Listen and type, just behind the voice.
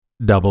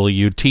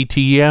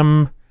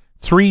WTTM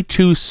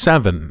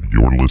 327.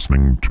 You're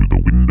listening to the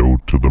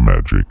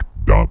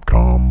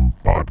WindowToTheMagic.com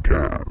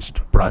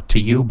podcast. Brought to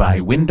you by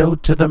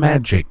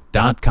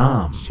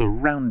WindowToTheMagic.com.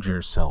 Surround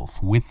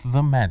yourself with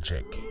the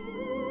magic.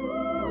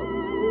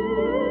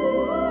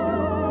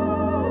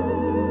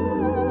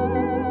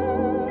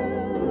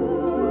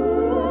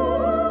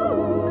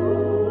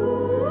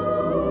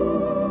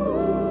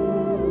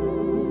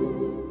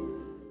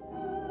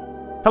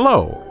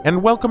 Hello,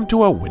 and welcome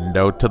to A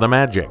Window to the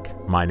Magic.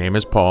 My name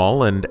is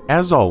Paul, and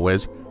as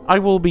always, I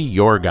will be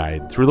your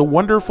guide through the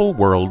wonderful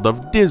world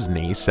of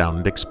Disney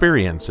sound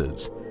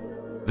experiences.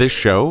 This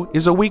show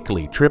is a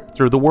weekly trip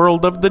through the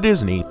world of the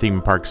Disney theme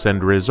parks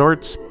and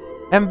resorts,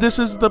 and this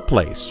is the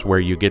place where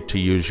you get to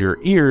use your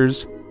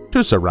ears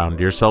to surround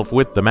yourself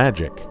with the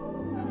magic.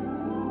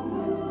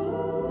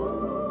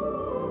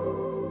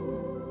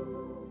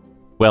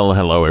 Well,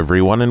 hello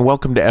everyone, and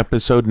welcome to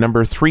episode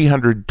number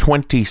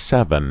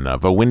 327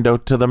 of A Window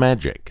to the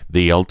Magic,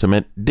 the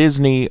ultimate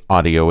Disney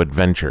audio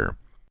adventure.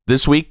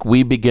 This week,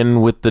 we begin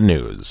with the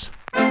news.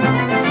 A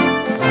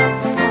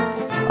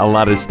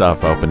lot of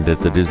stuff opened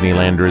at the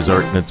Disneyland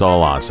Resort, and it's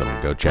all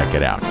awesome. Go check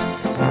it out.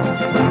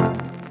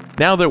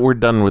 Now that we're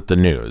done with the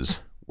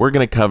news, we're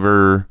going to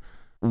cover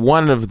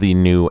one of the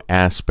new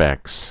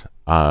aspects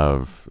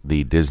of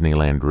the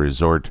Disneyland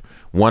Resort,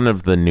 one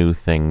of the new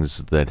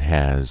things that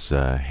has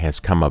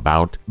come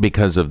about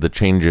because of the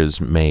changes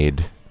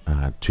made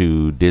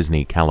to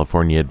Disney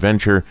California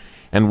Adventure,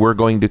 and we're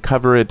going to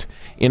cover it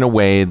in a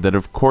way that,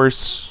 of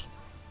course,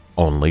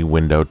 only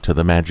Window to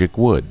the Magic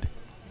would.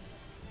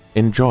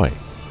 Enjoy.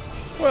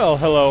 Well,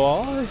 hello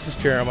all, this is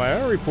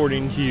Jeremiah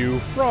reporting to you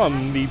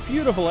from the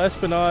beautiful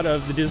Esplanade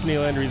of the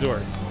Disneyland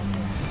Resort.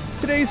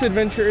 Today's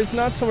adventure is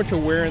not so much a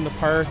where in the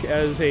park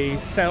as a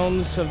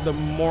sounds of the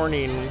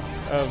morning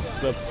of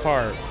the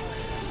park.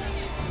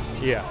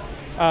 Yeah.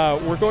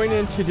 We're going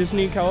into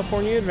Disney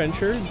California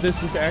Adventure. This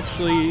is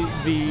actually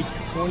the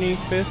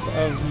 25th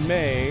of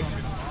May,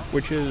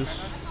 which is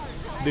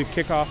the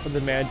kickoff of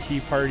the Mad Tea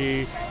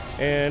Party,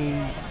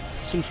 and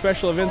some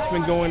special events have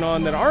been going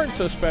on that aren't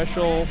so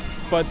special,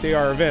 but they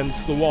are events.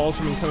 The walls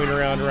have been coming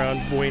around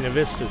Buena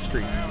Vista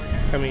Street,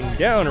 coming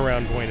down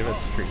around Buena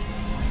Vista Street.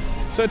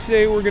 So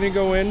today we're going to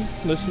go in,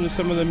 listen to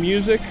some of the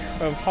music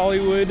of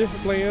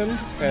Hollywoodland,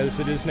 as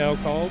it is now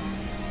called.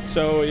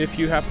 So if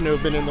you happen to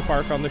have been in the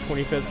park on the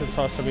 25th and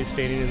saw somebody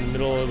standing in the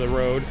middle of the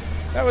road,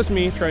 that was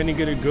me trying to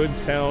get a good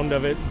sound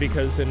of it,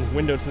 because in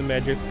Window to the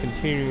Magic,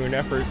 continuing an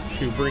effort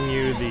to bring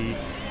you the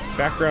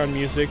background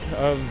music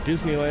of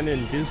Disneyland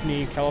and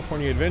Disney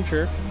California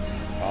Adventure,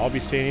 I'll be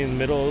standing in the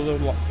middle of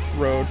the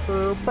road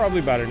for probably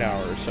about an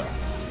hour or so.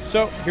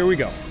 So here we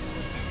go.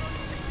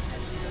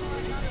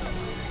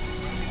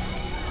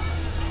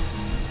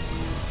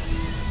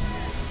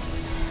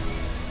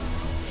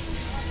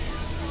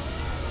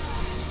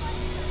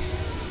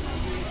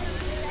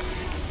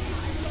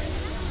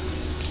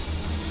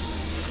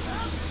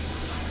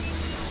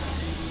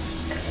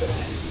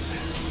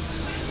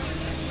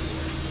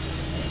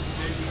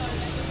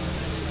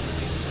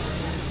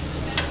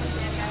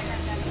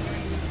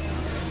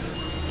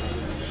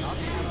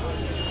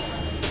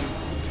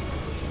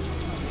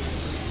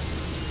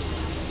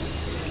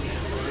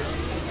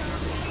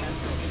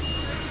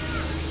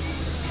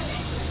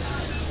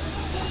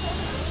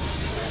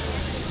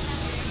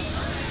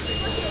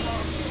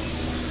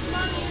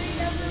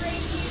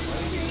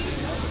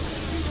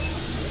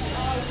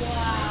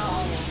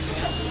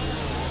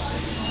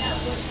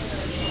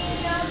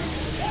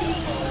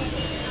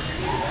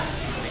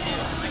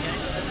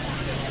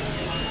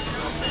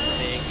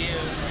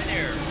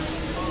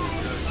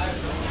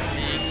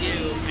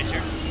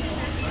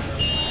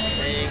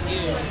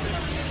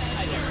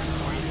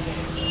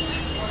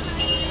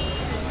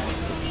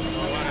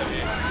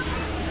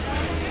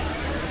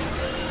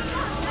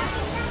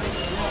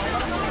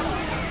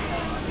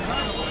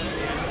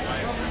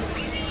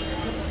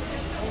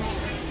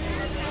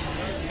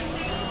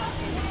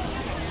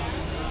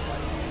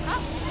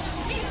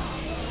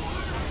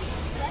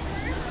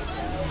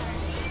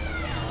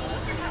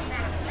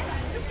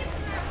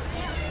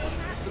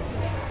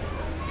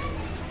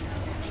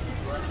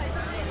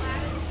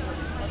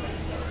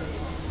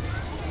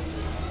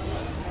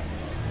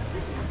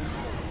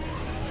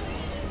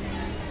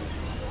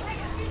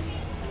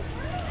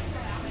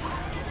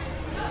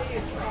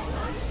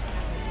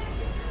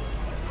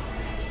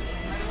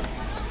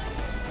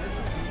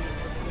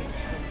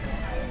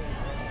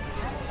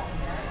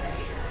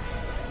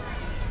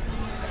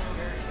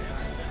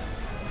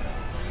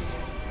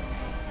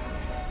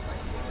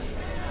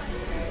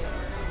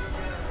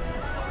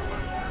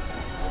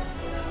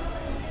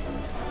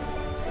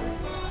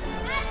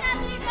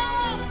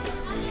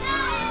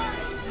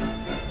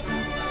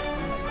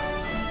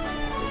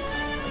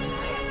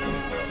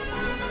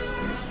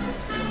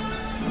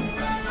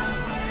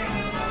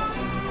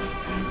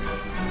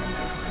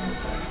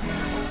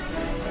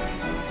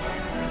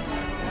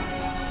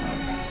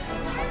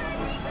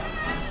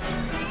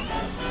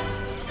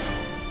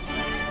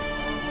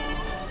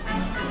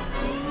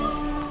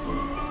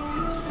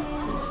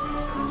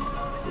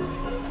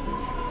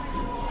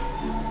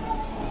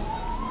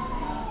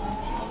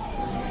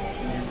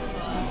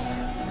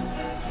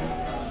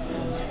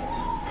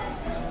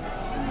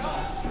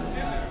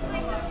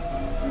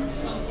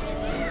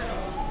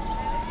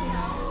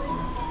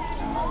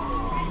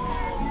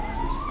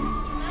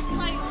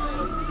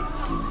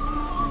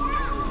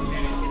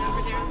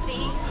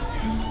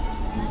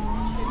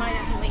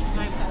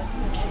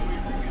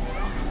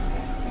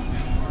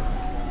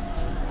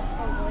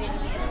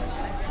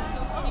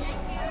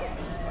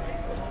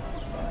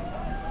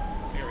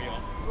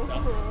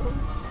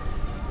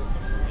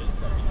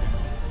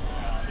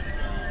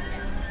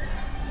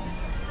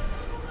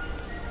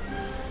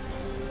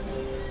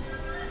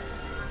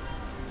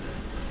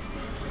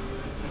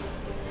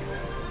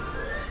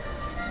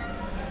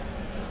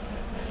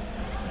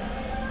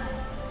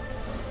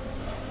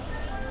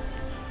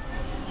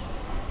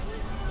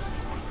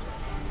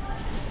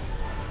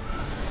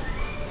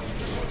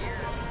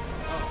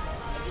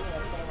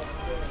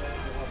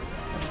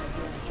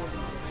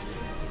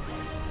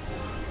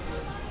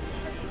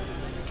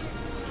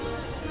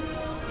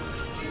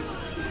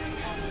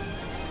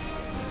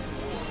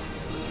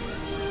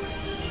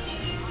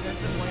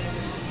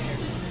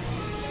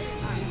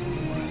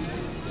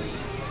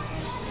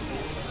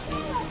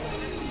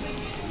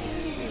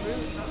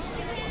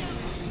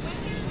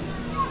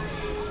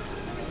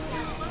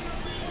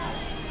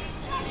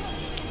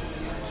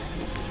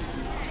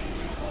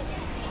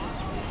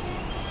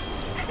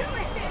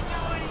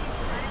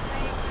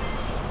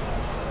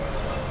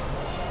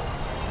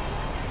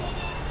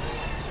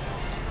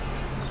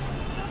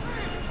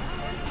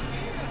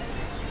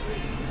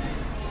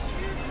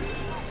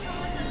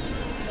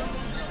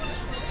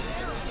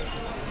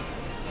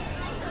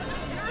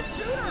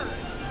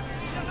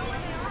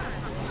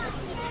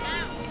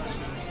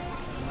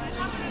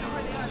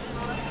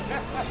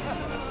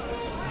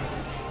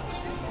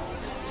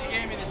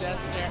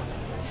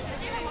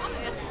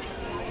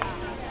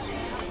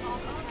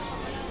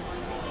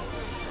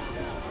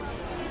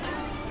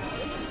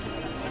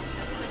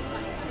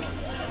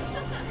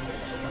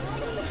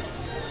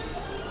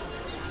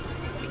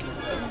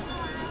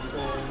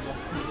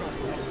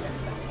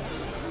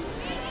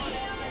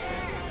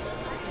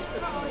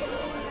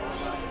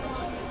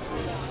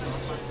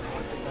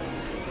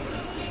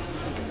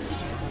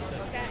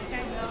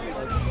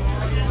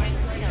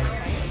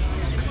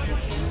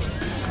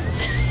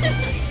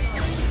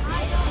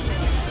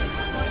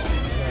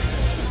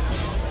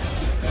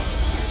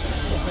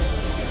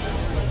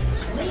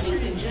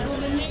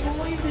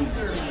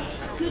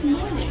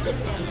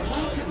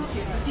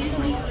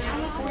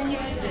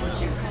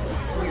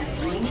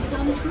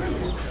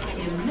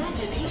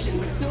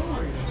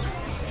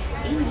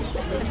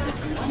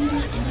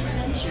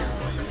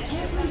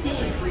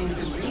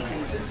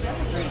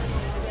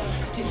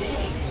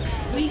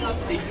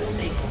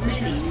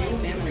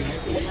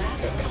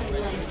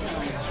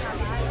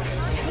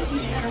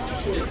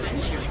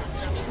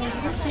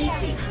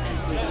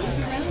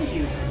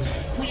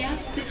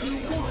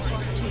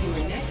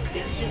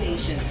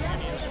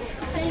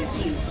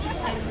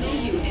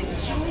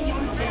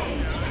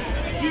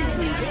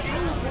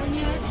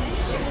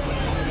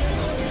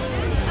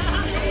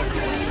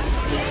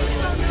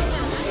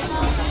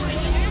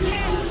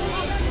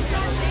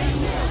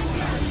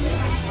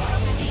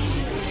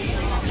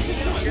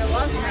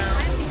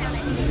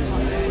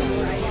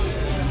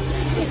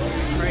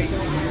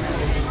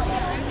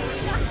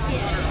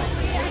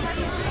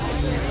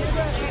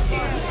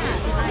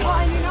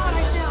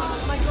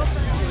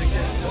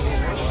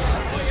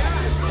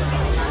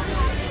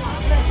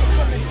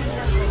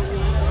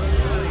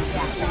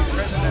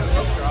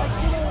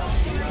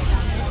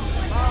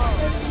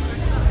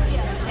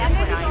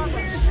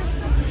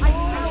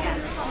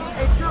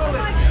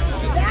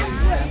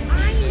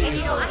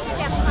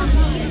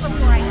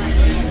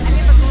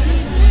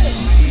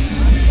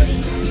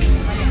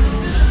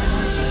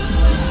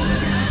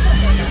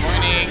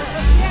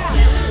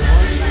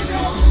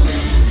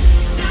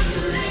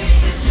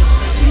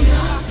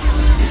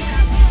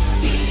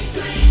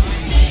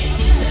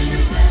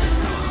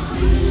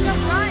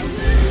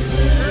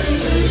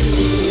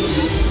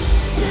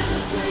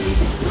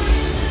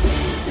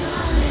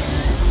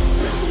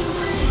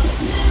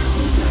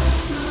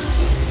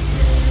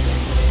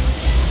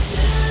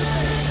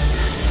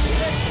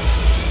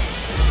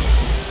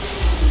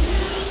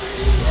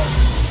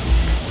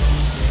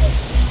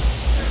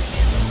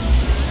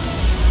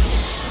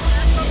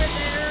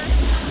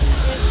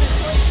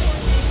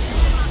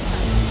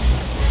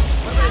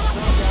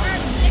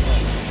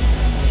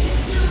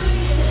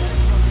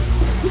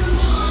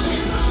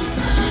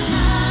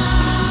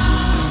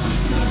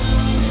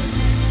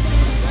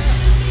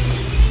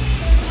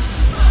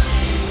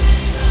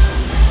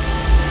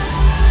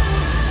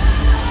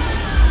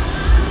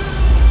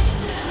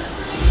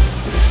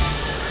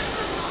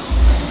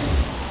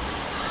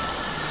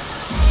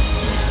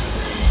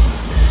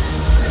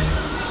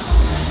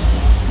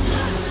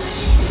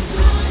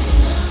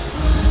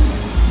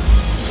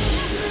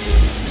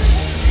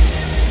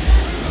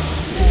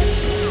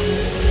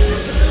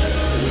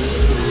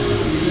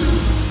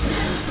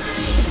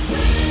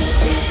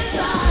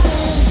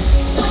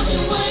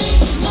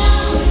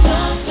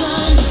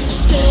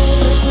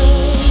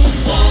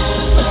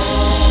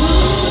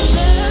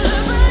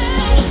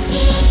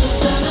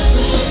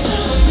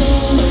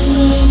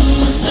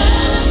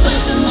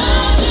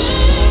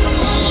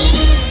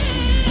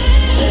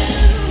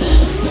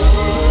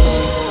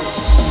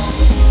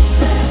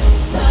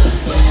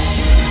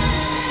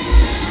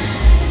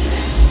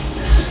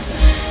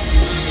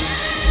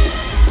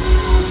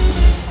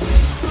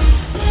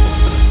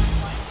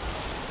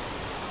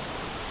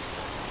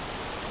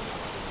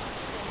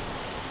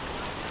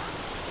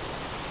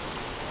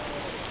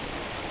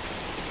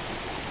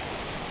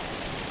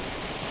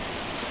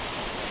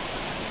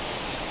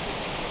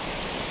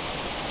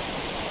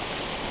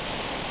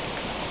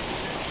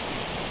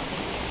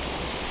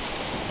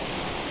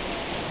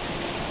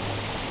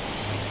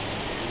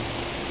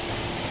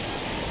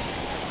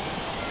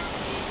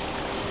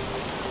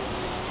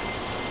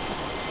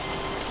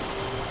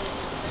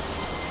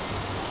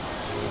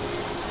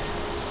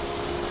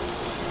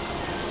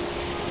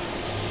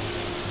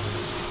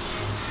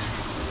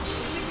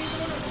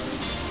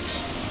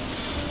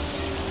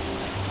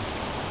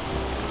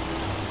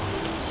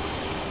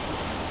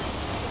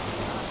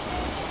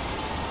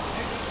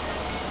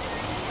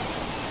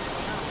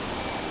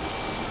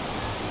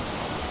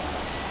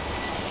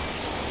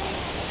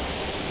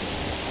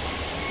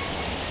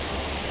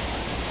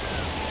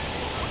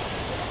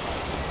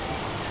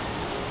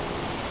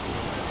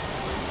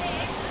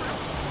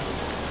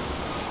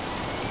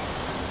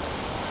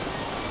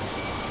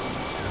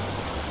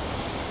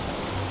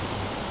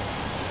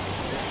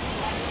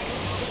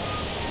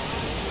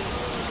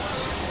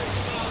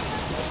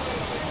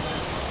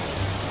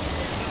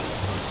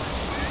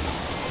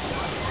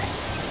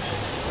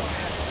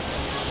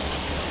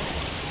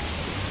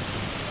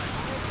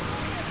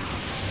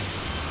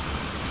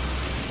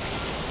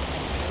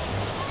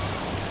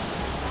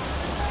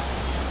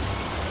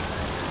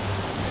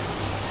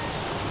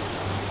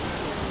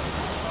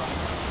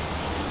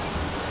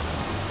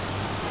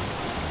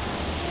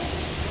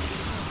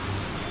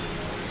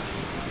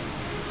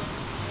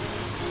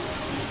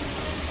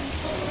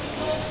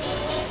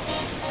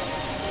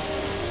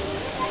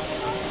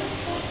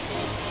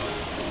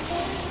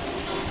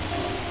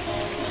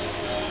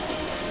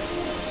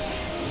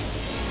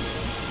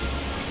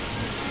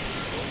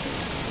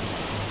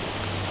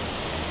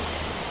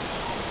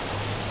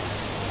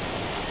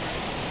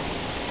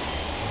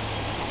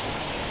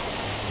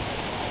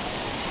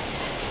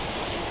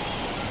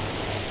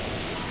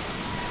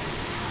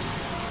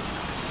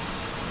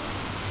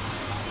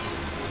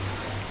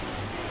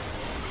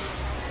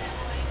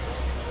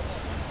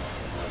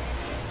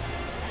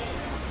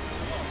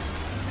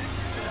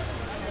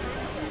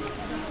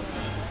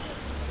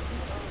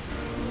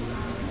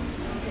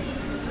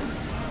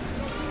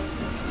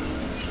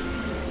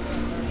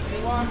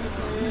 It's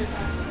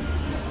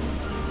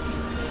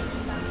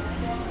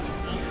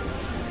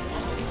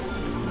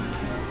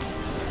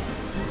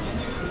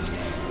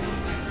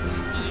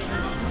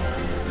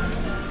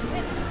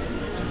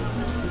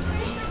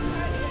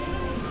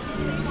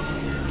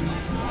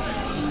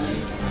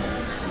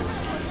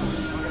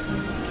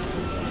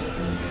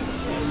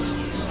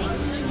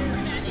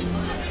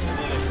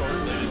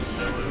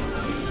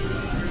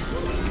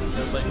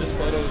like this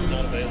photo is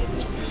not available.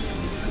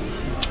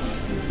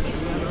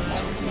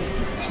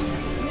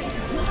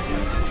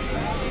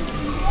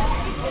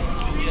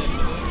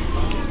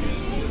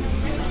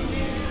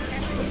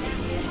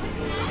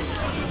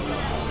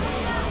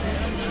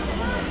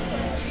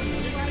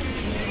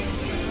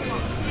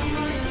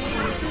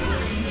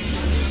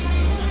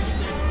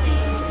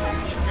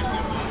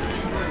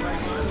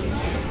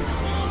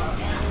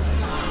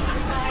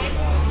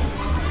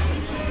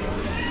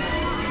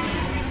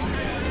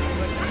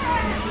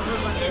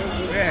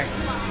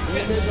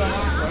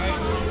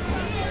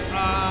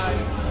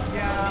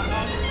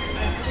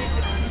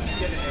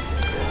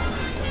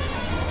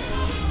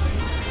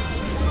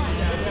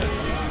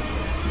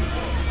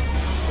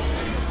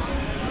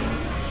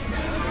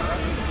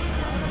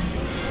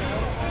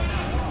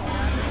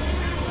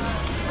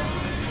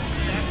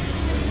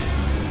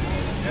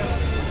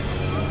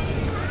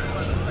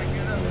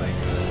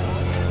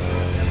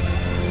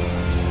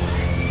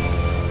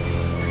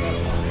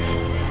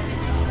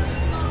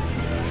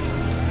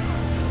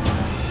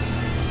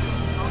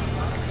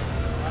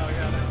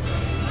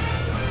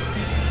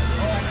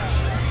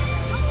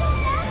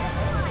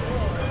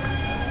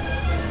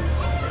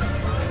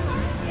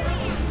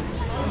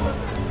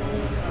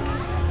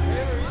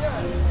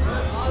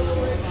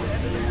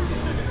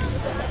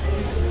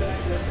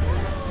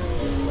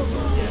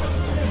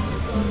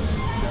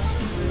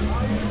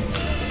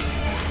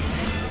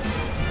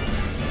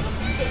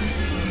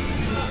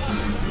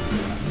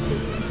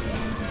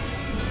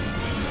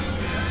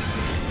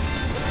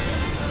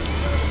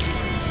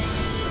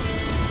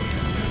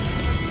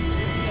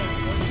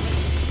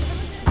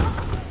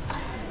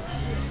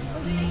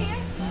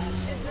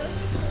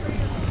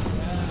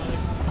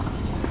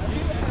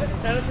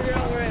 Trying to figure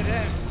out where it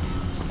is.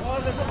 Oh,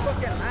 there's a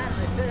fucking line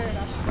right there.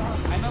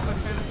 I know, but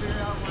trying to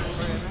figure out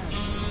where it is.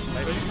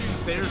 Like, these two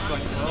stairs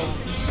like 12.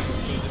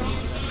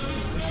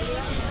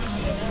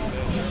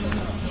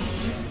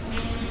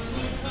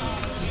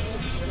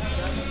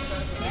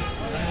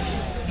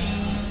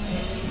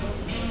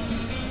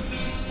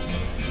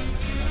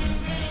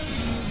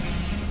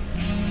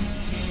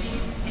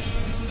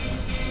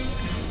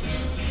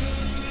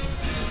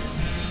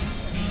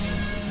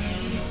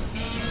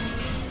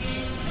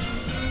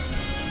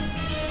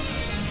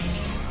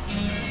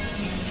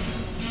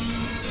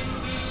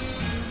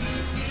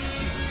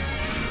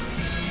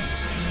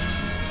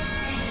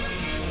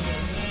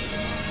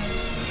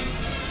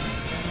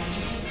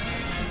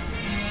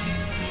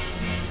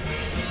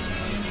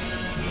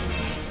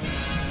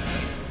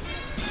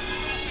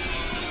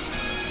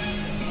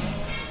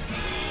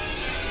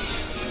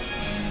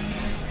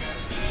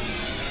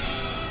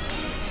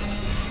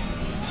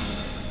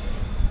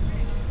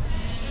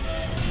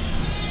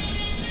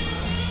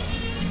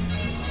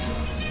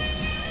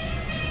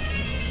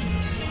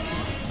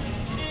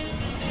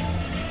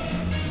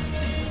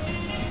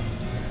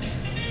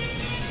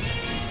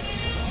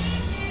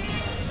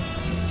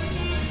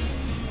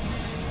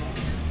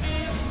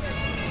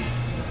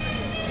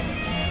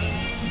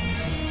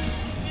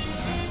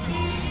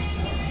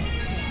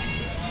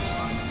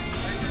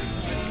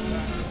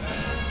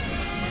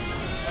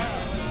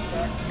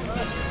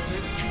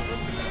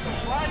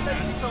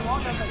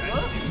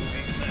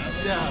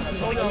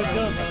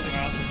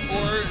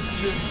 Or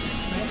just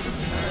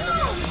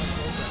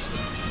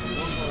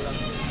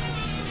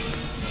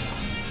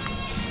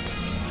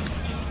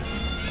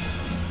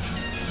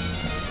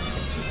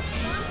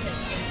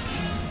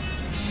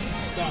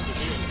stop it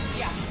here.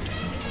 Yeah.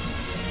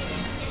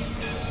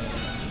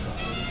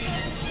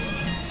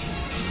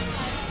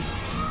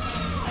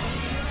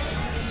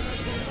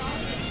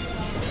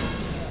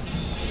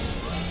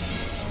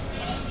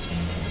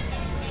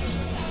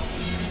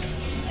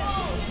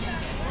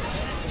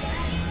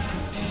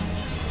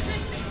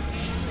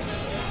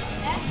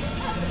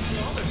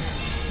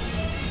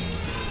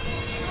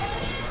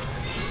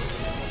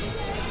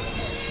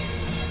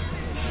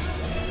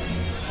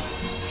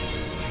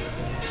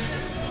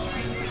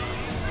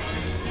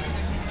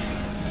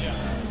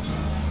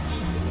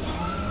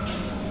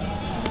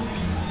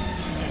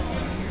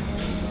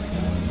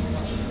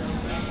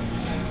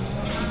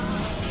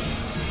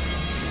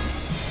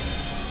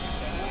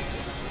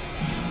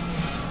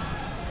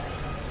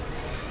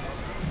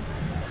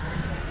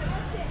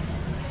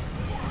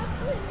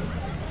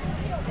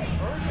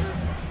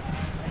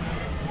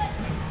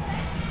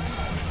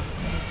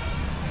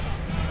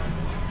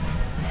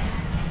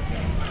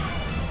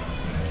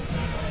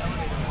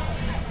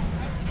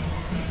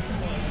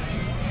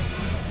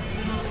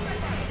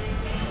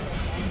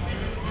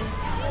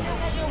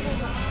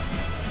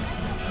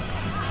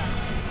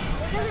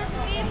 What does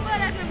it mean? What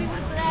has to be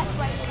with that?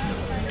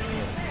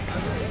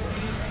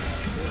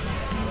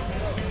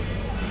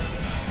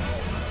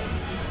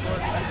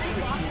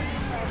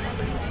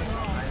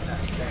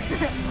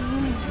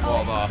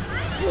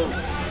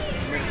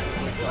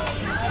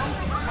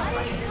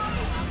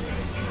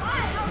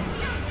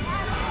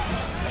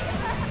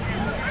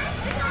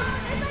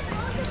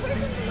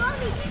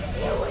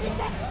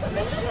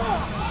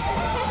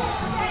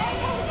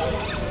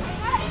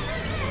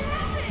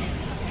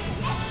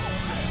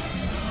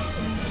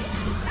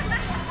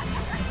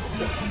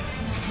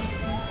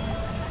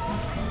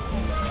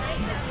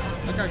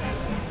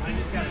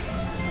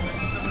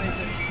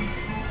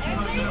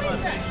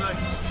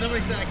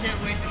 Somebody said, I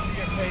can't wait to see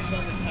your face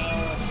on the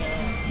tower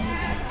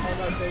on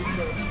my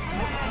Facebook.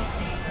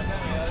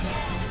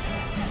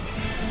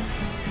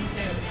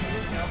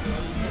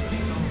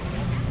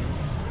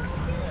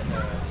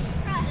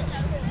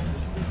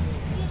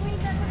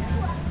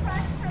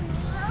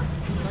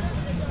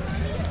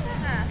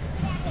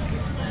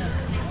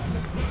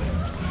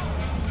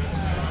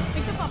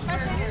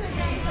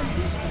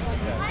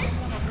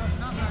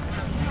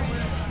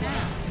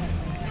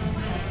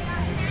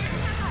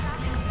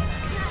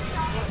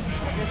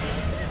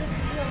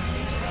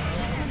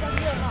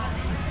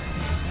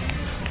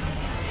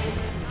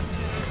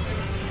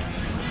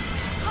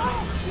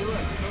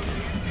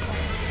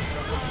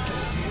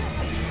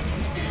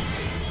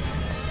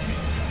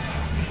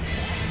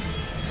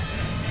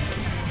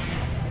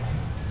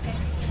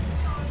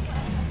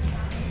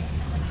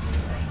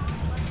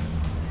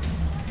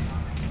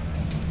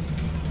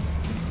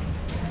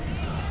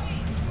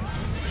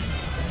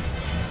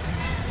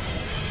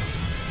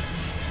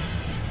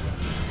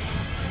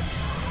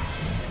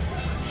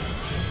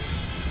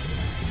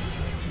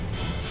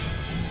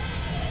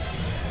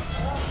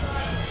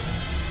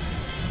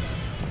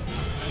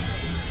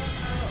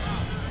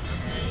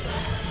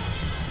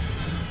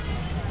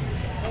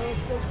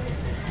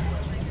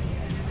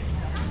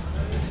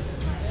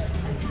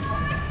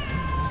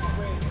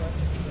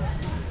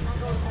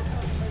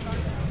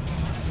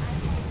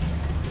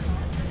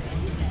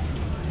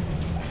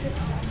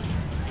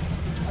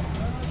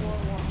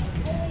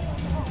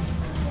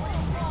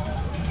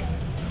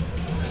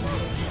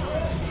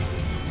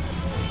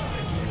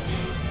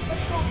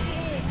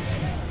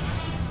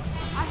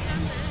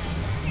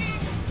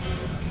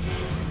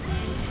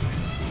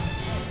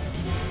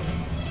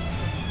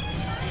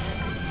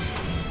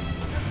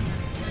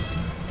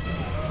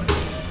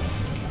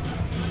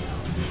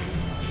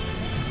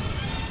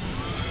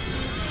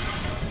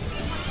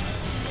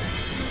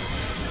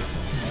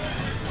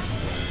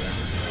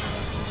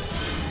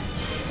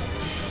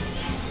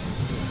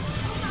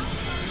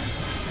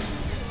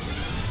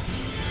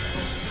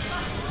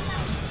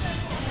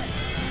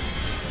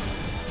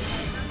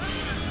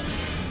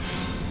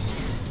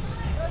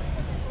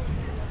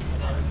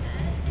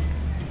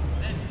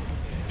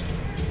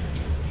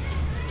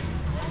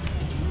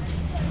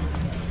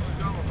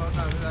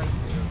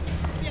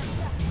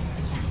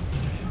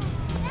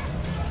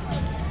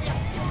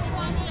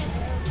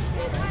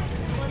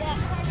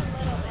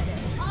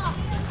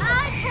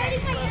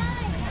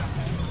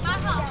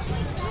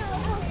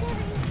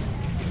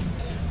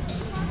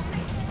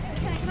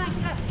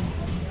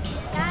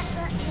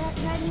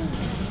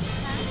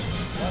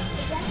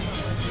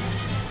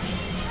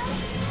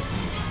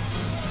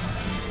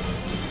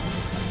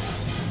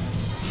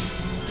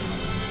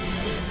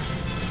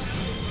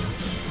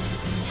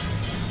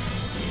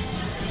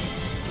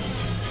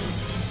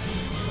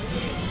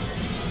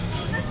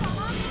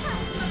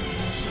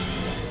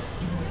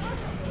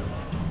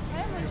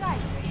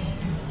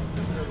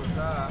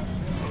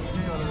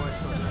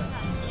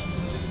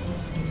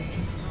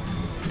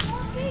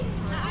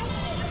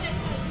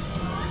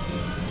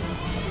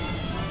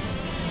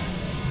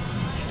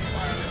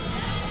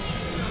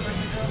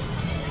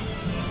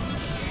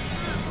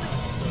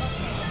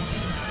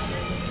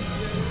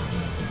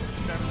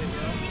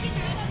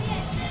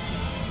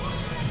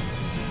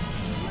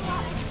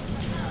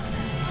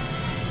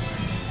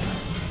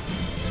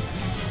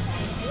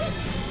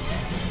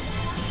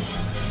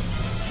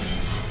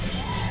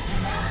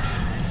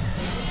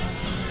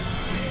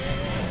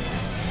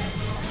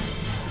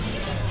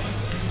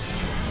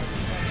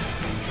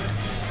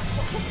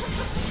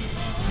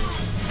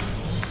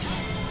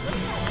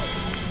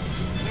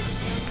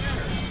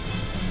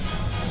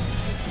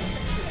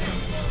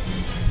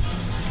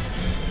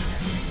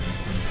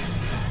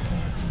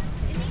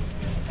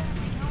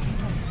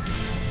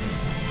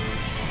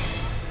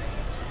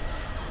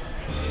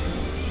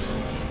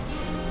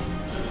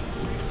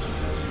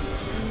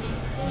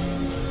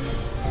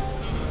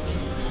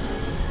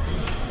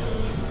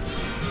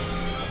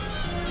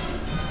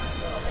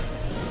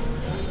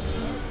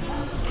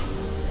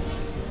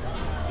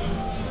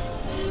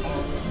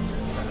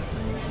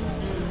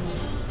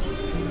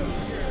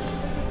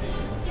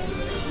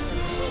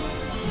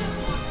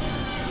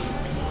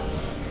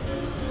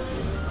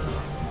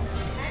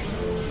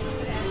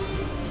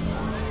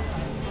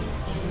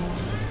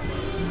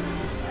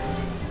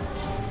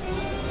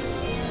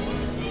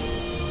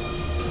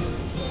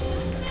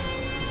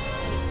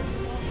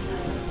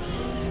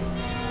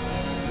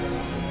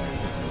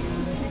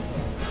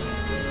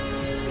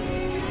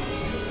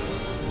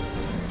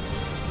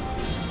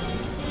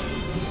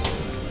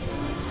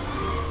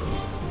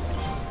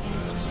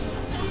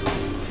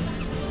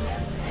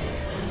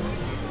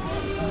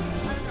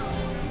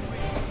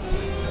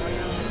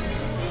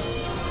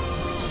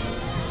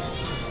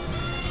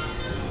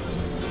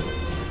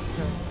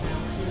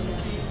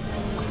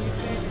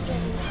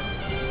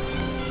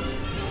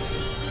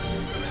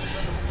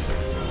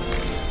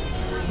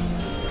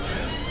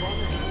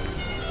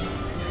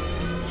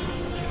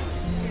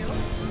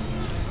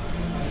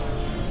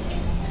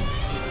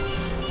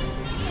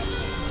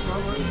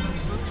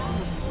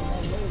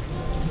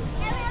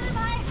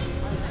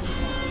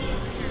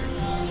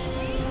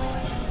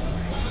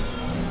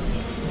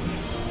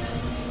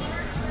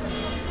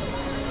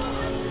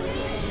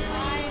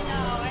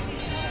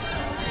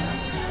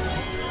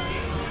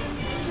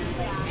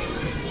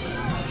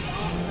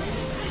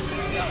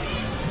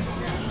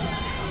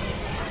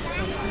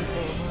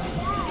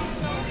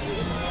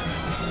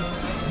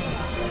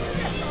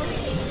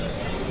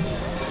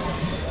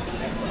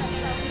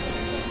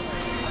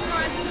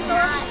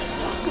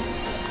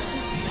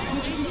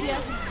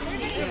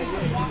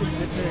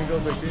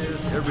 goes like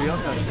this, everybody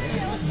else has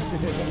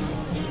to dance.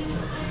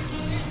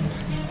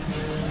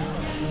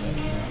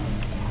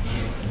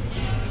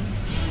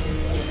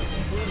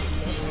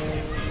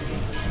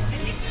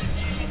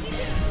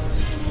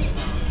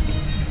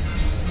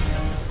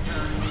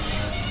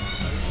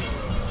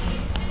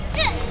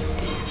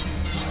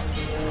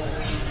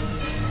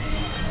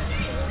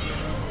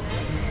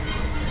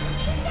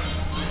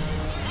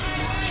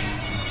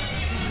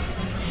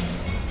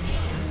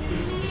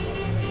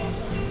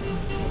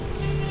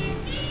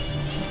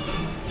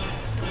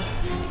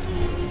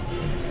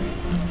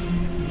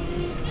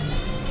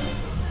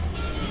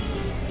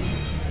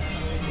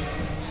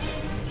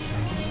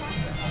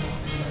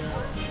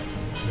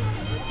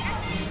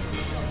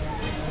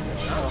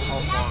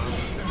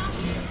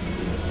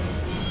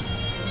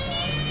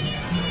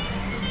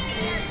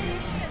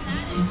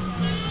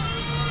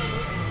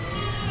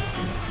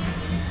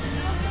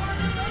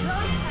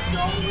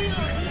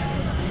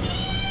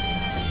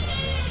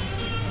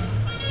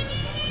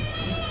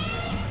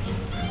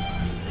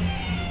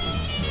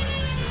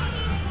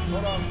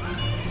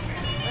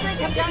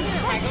 Come down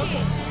here, Michael.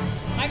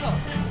 Michael.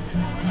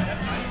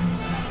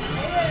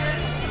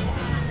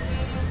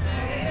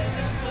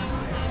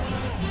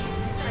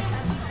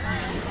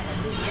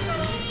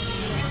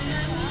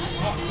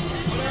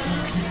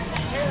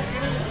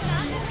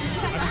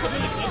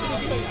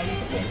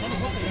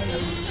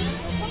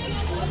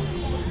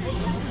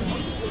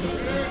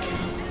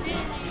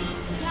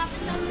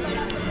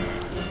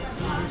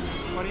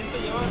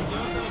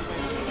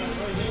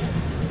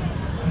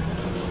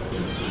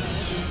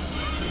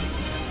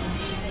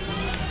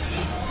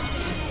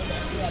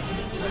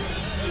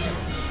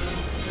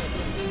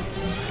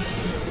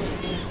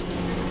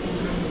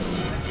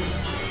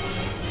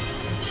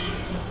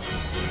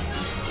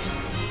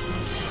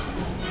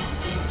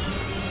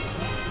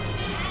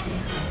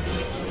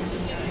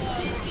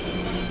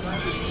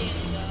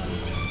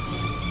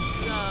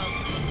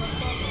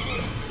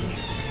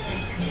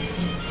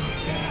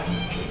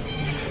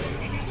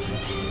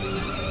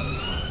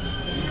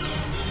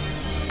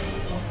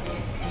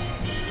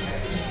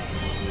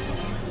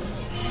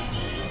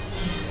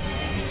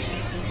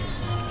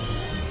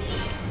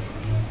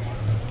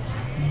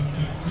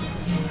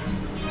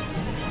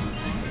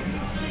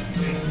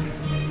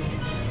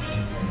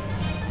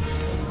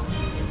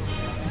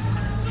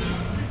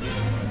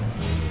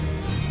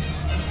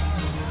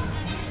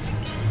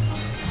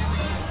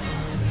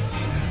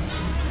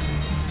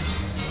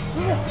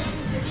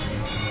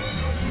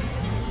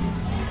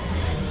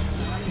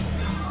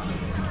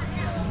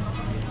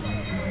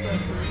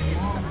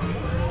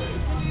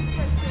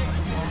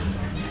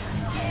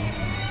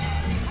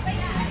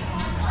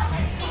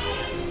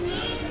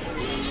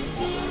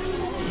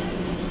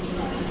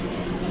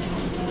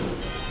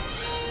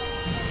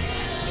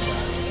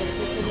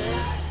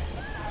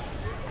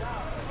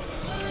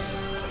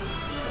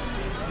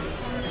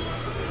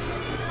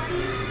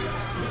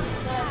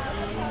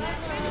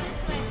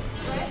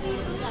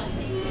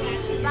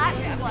 That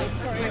is like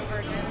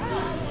choreographed.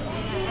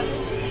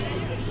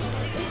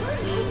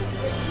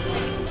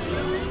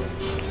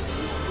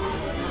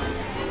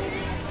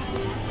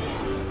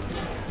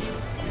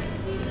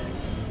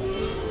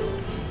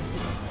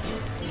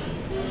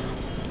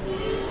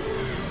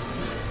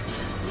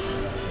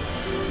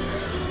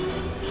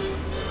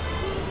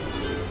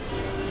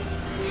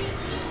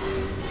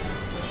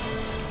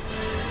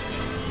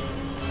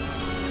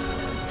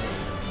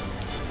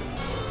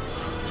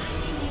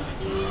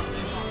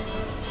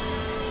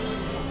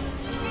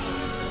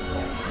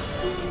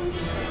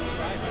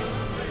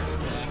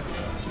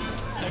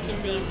 Next one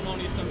would be like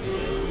Tony something.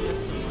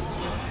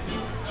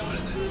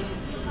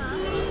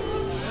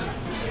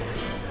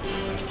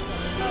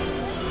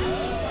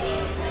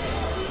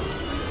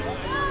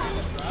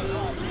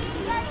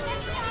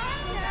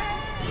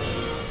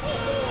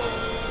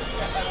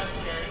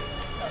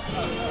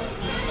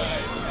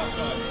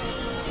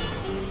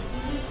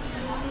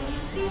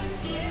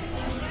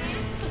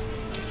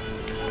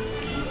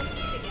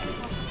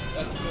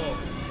 That's cool.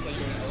 Like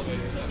you're in an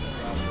elevator or something.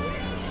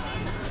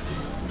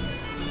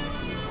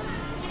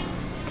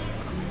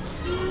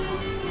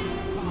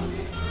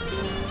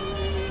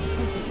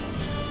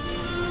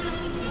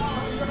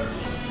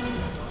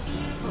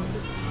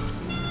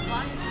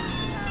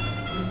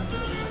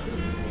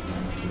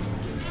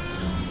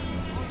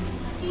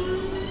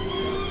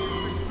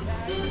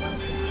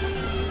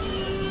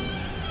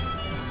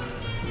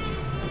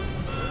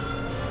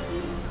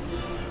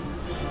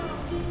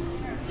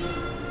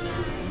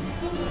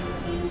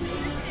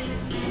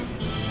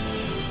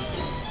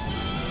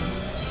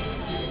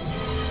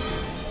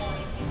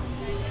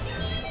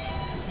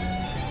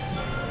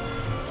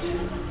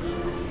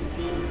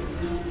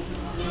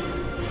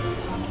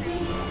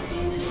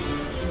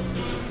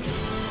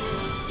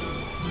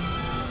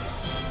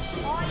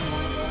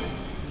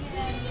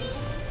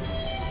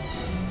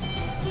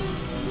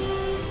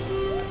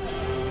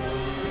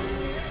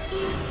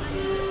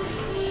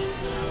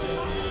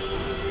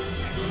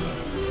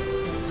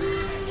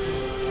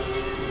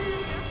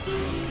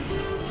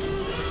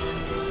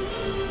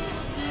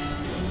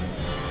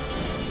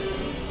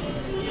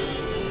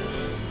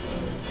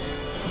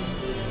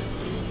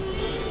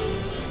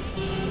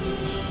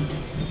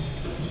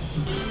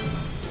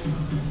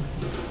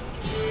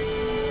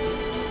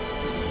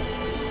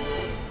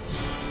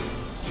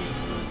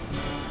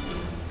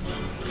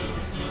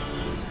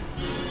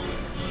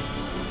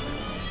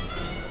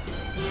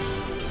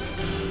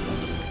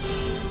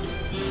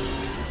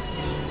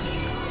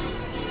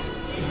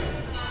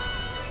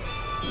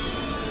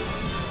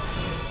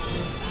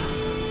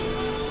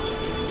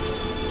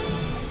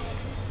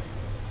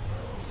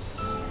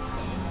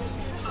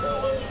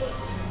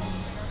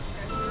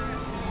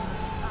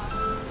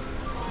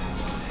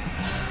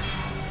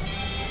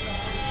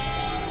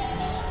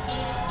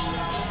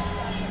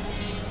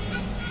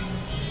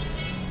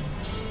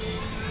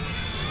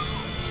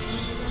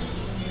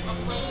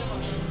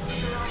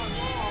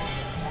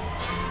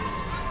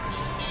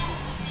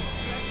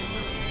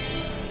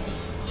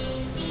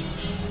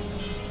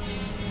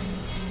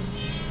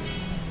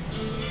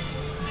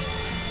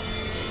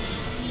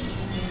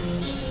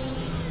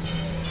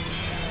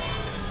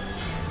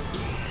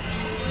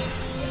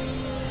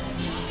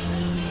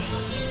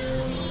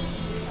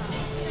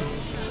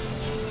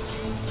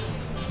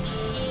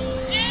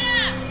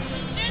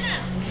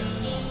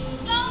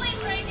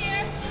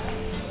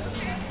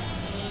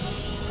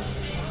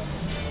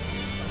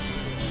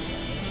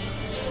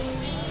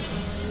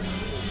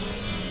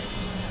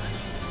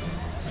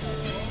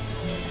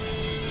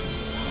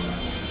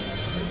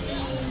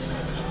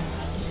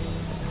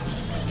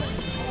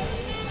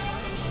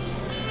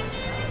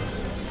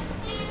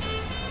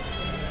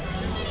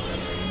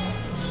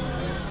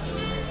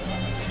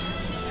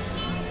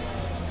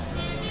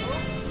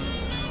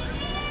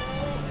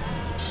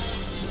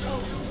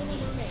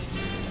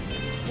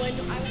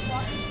 when I was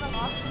walking to the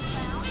lost and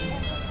found,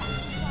 and the saw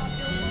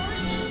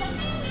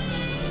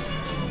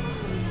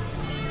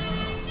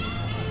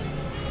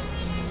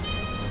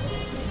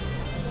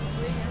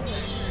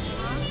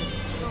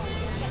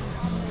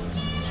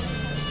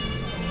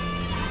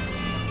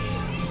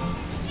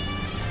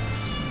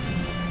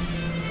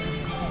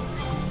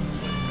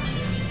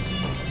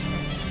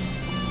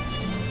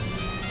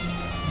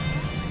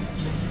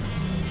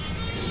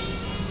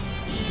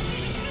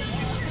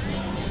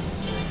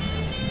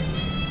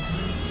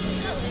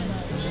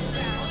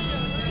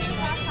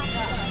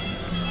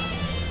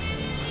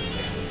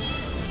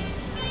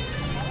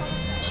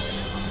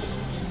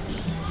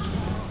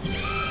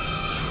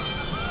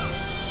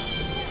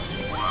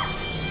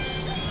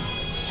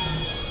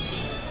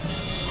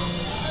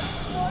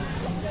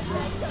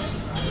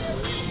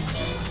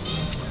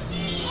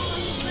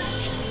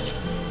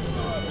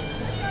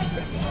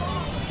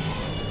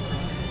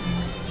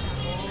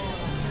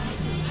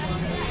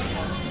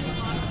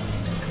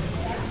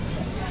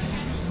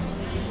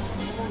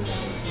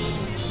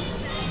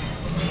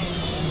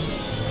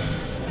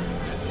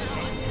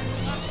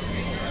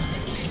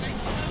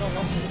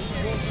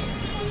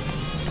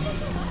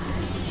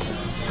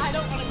I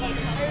don't want to go.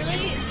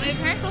 My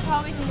parents will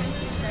probably convince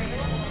me to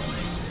stay.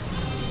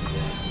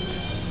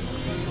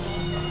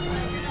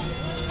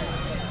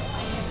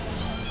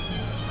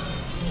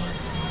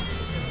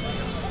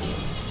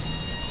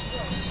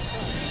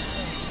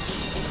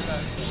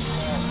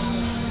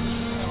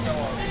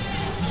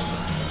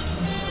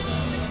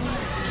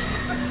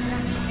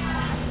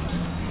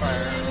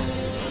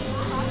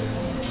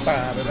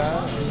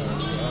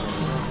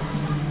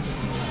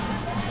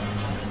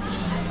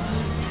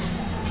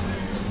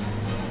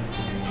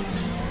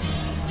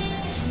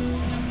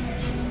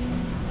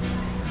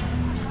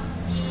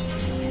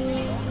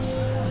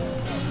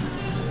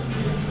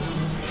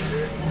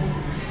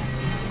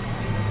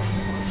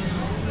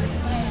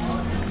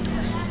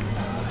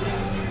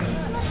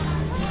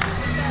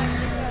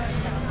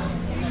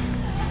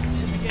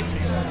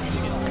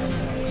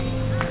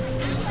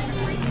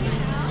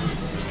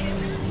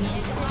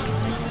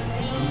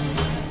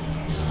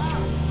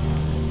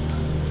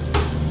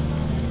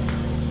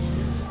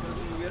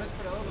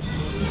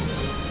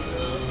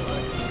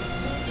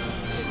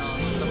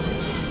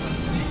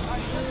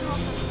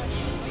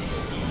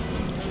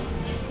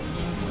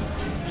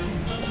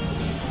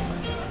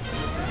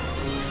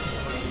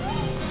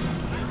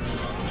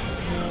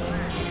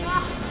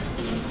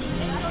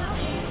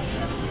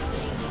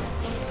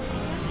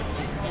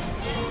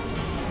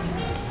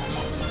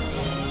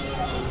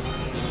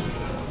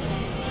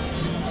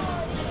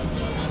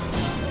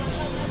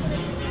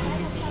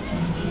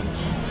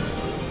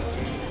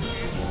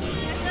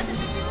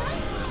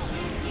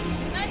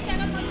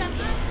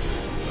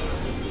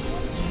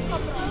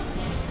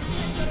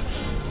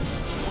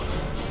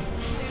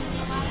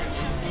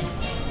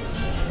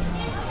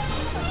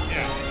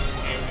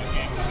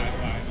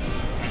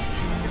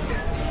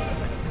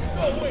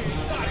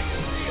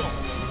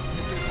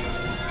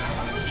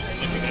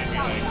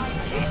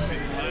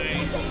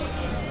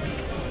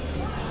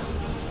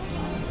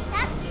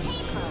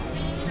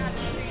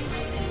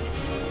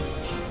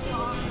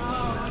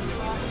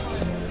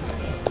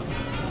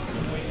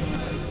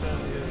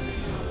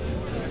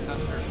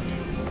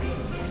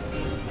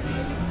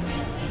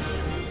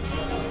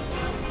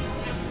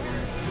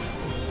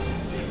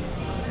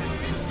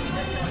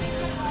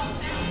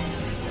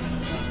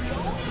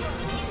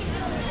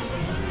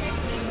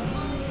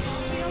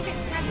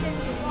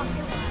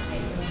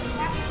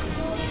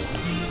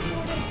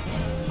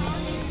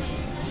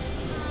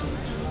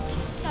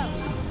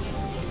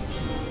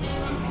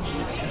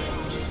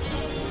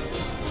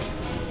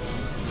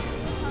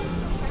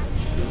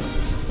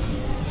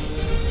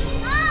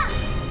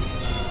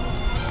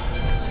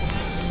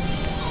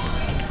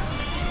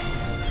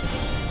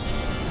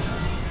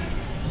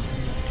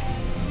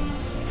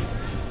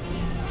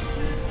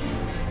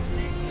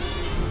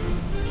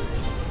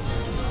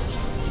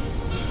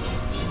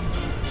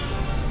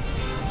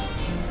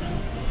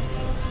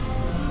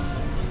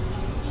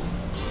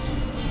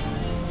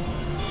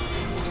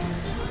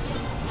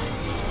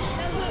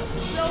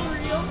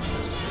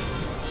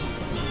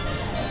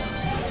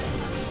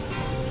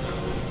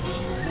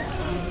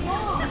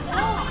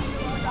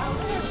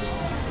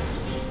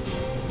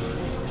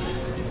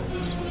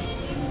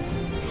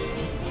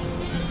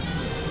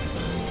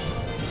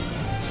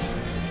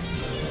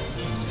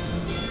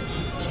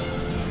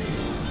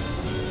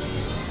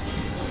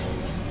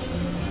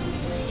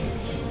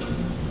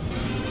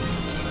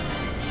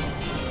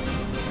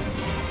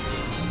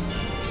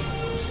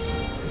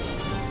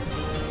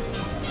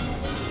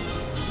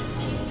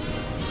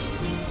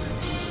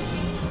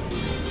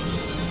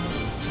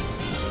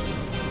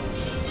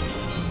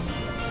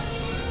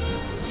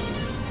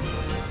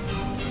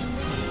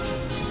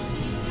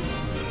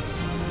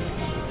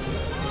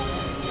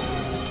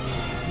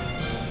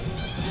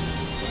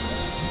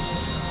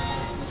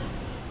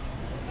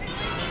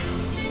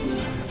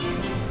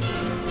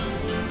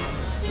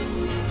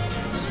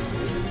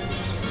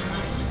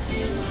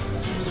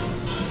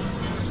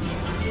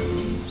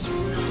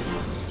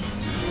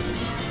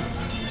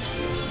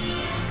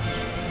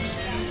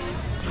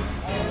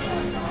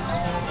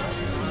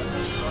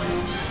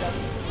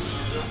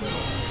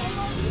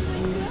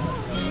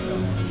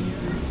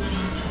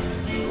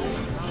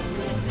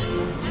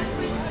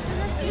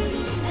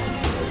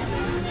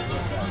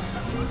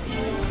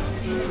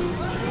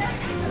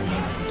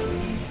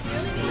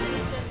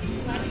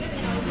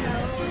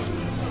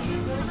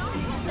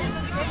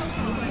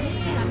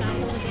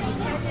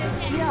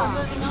 Thanks for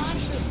moving on.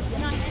 Good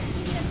night.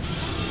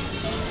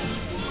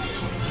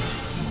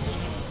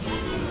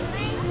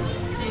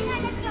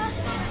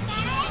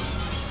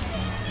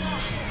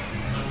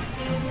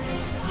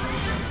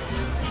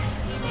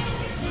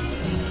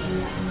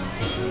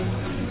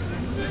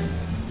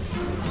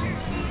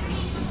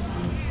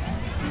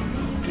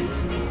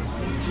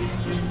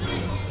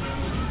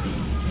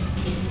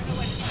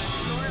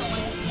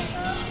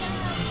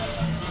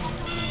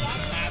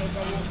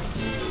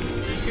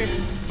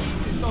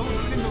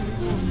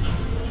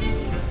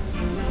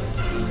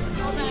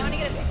 Hold on, I want to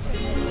get a picture.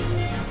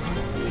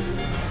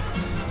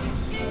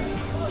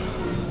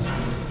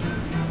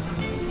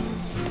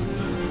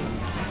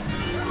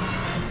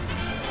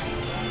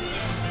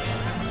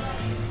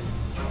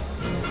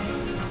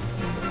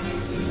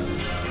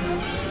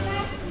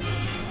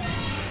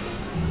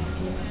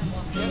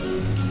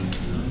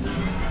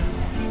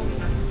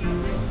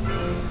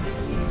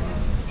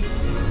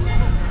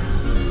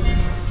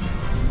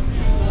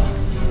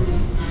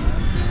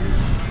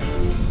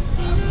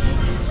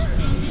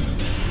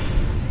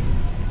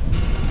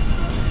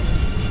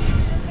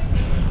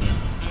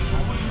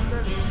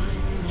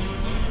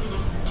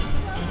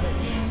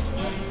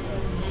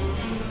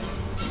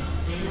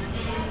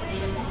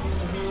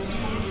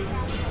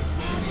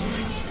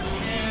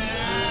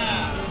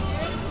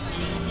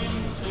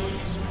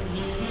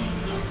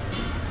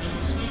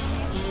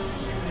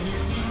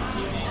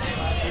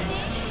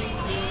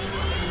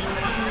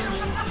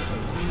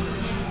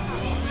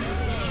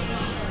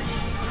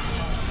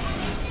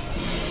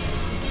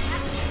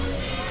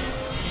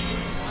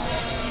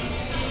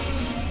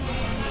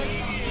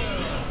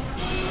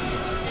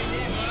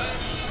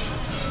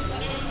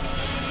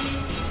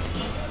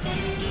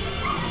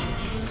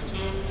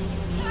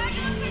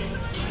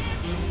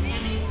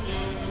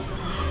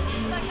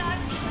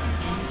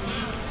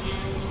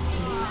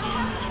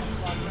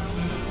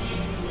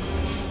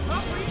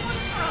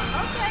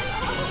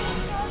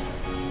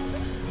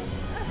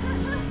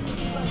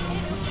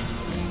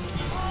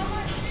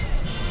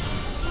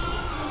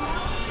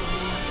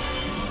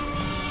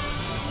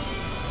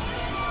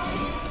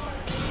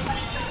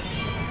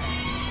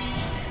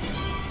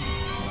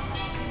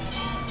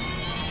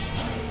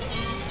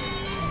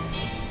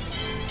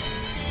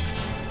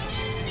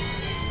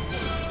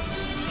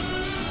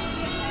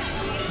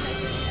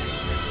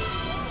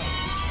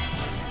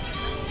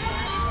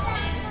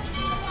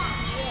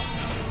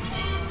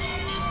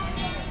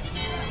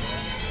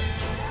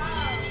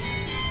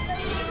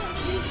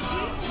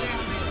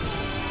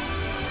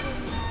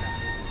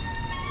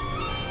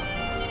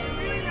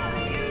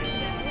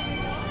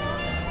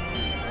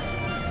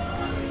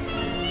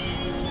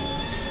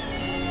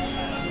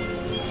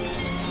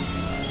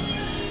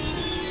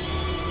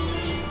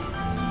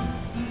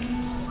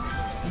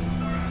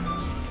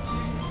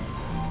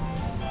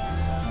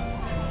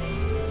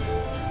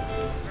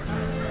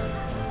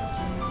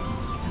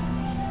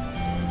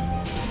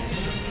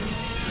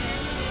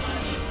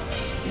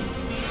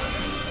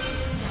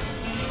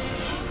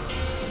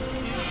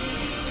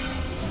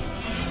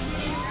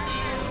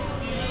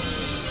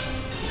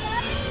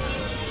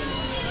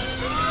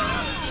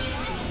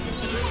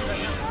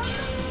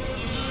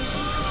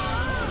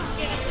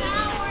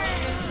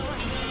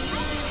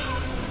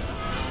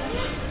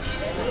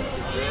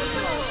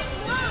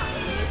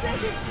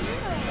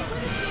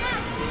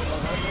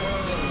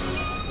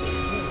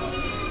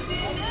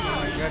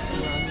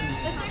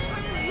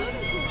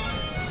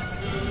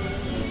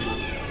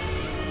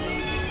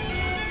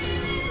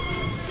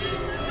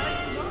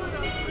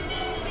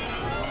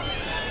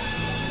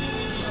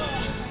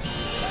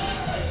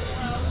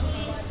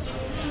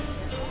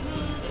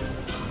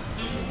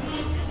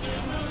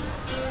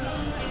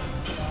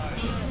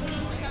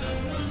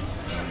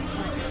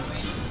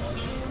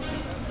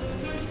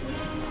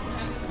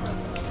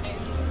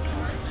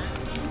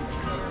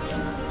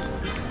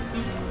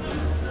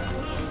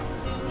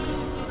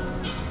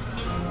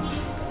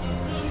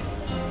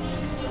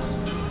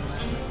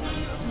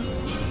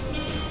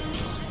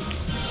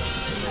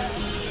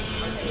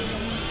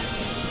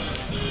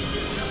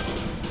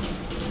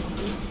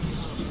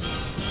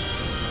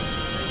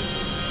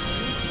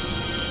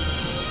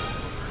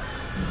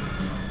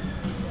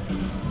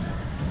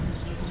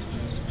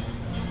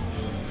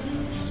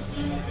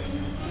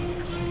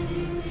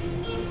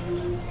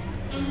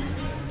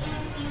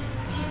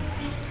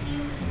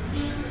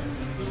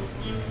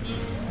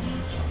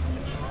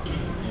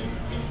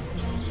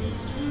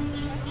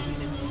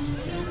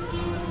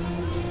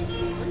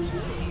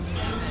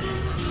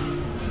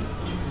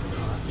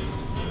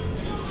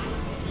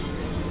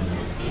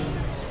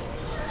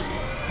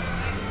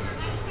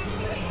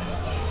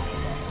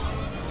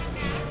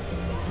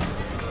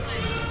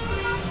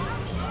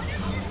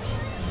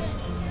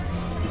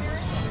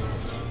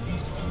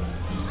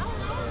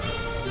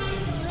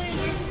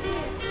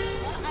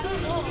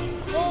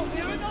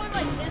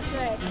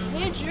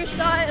 Drew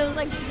saw it, it was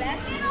like back.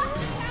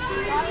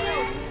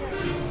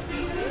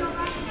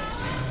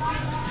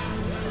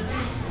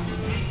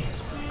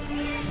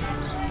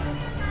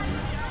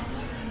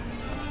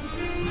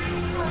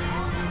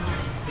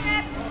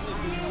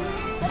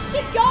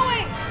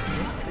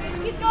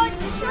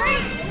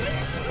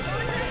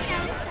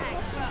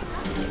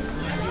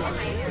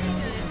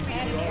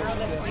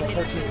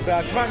 what it's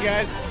about. Come on,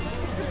 guys.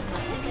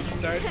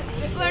 Sorry.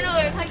 Bueno,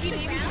 there's like you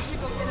maybe you should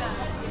go get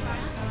a.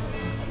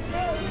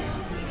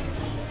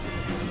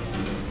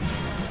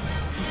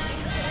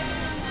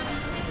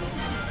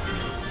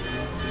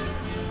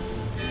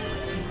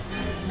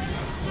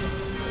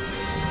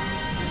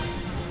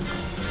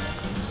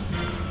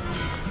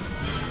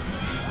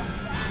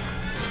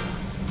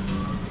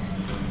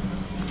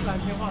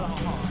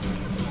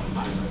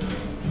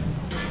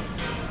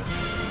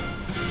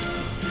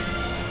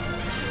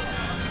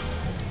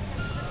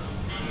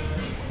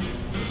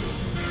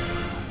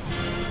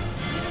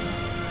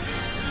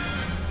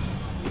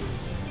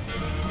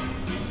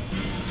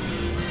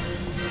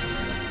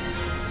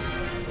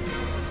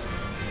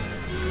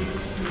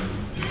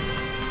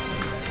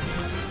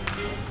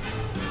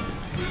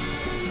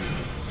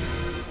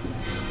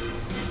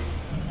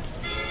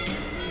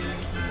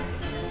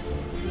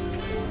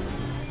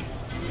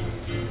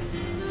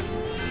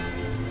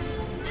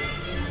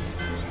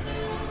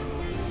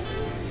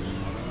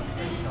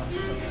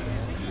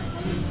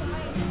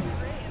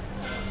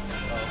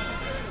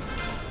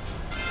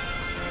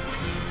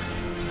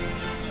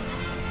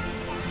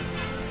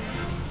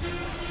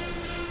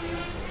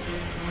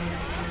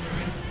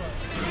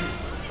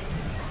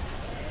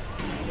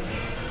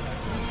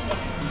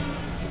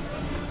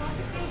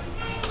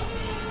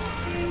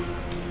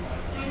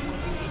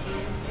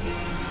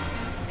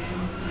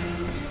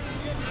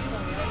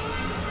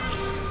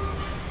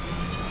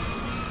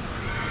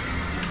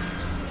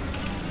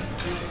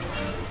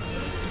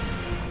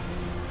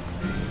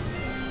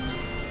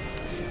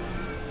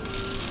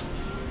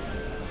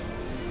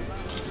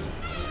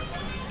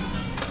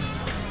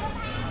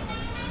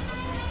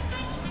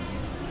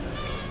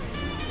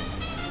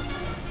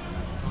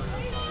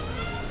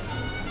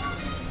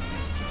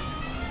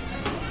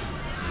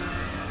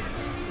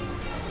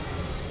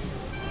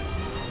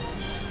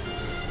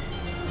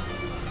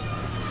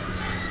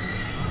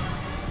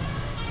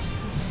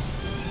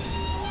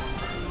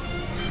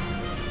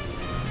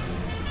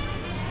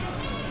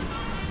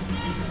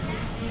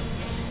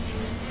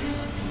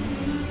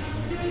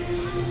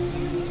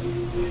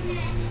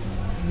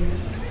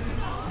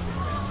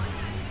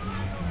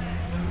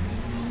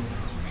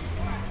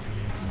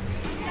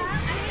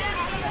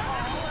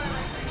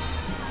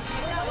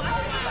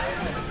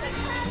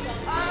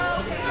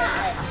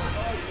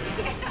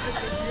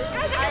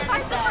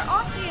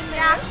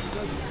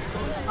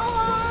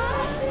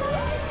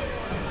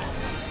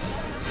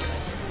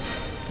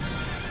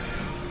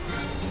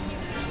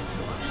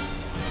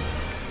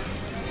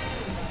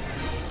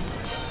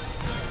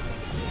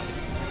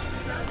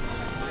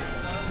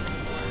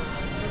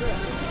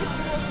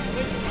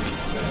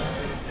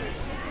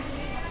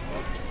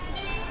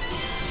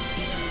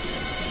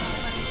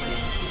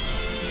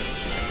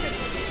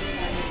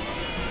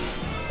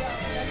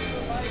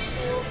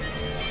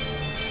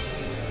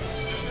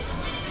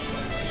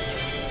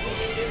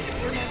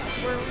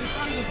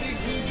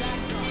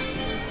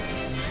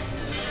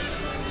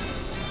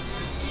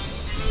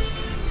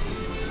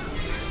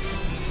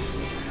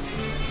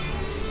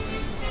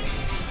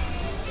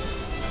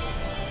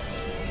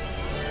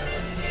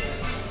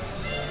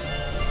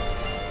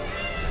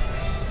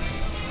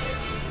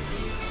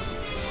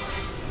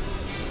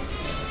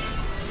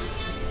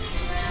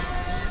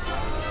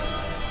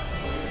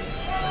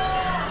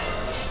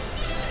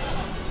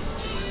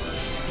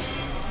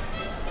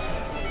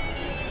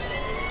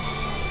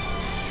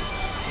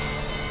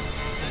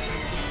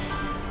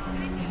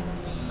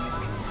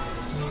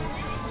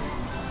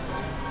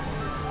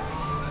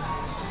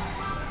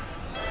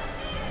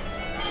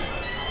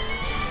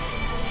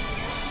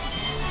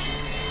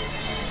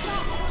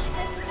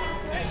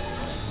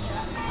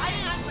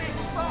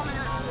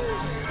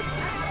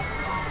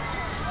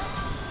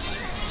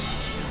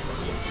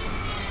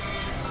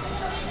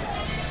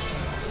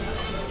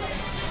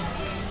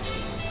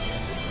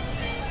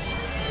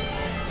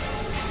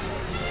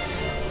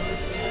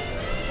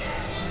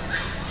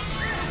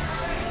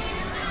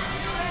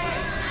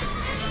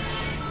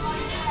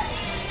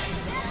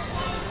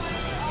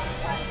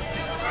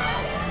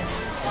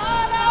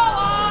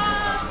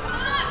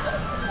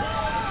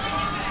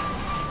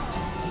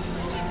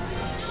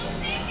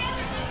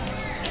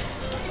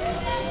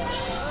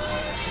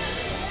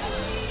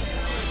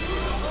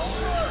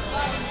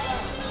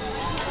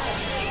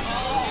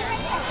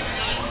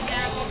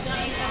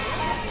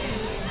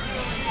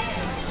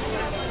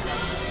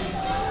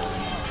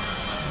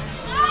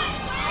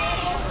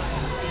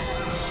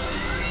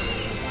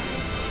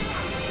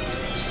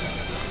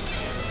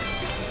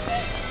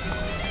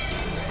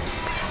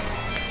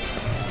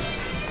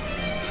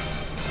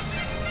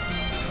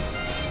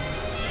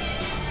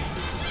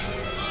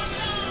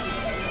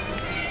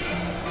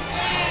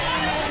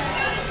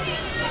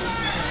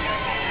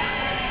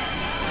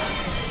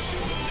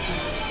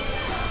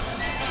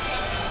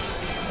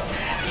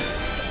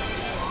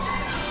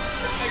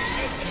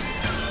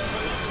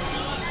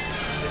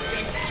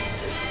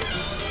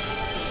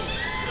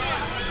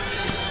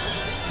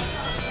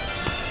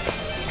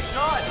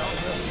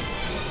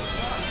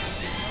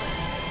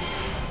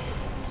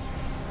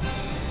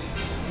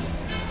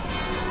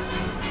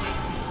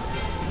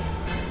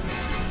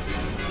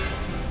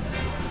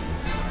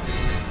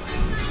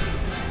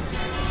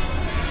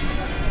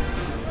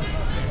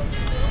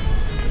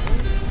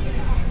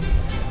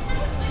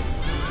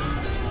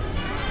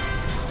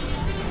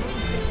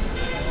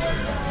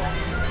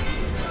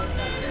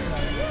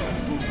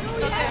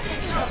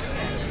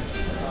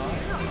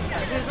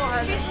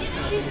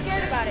 She's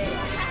scared about it.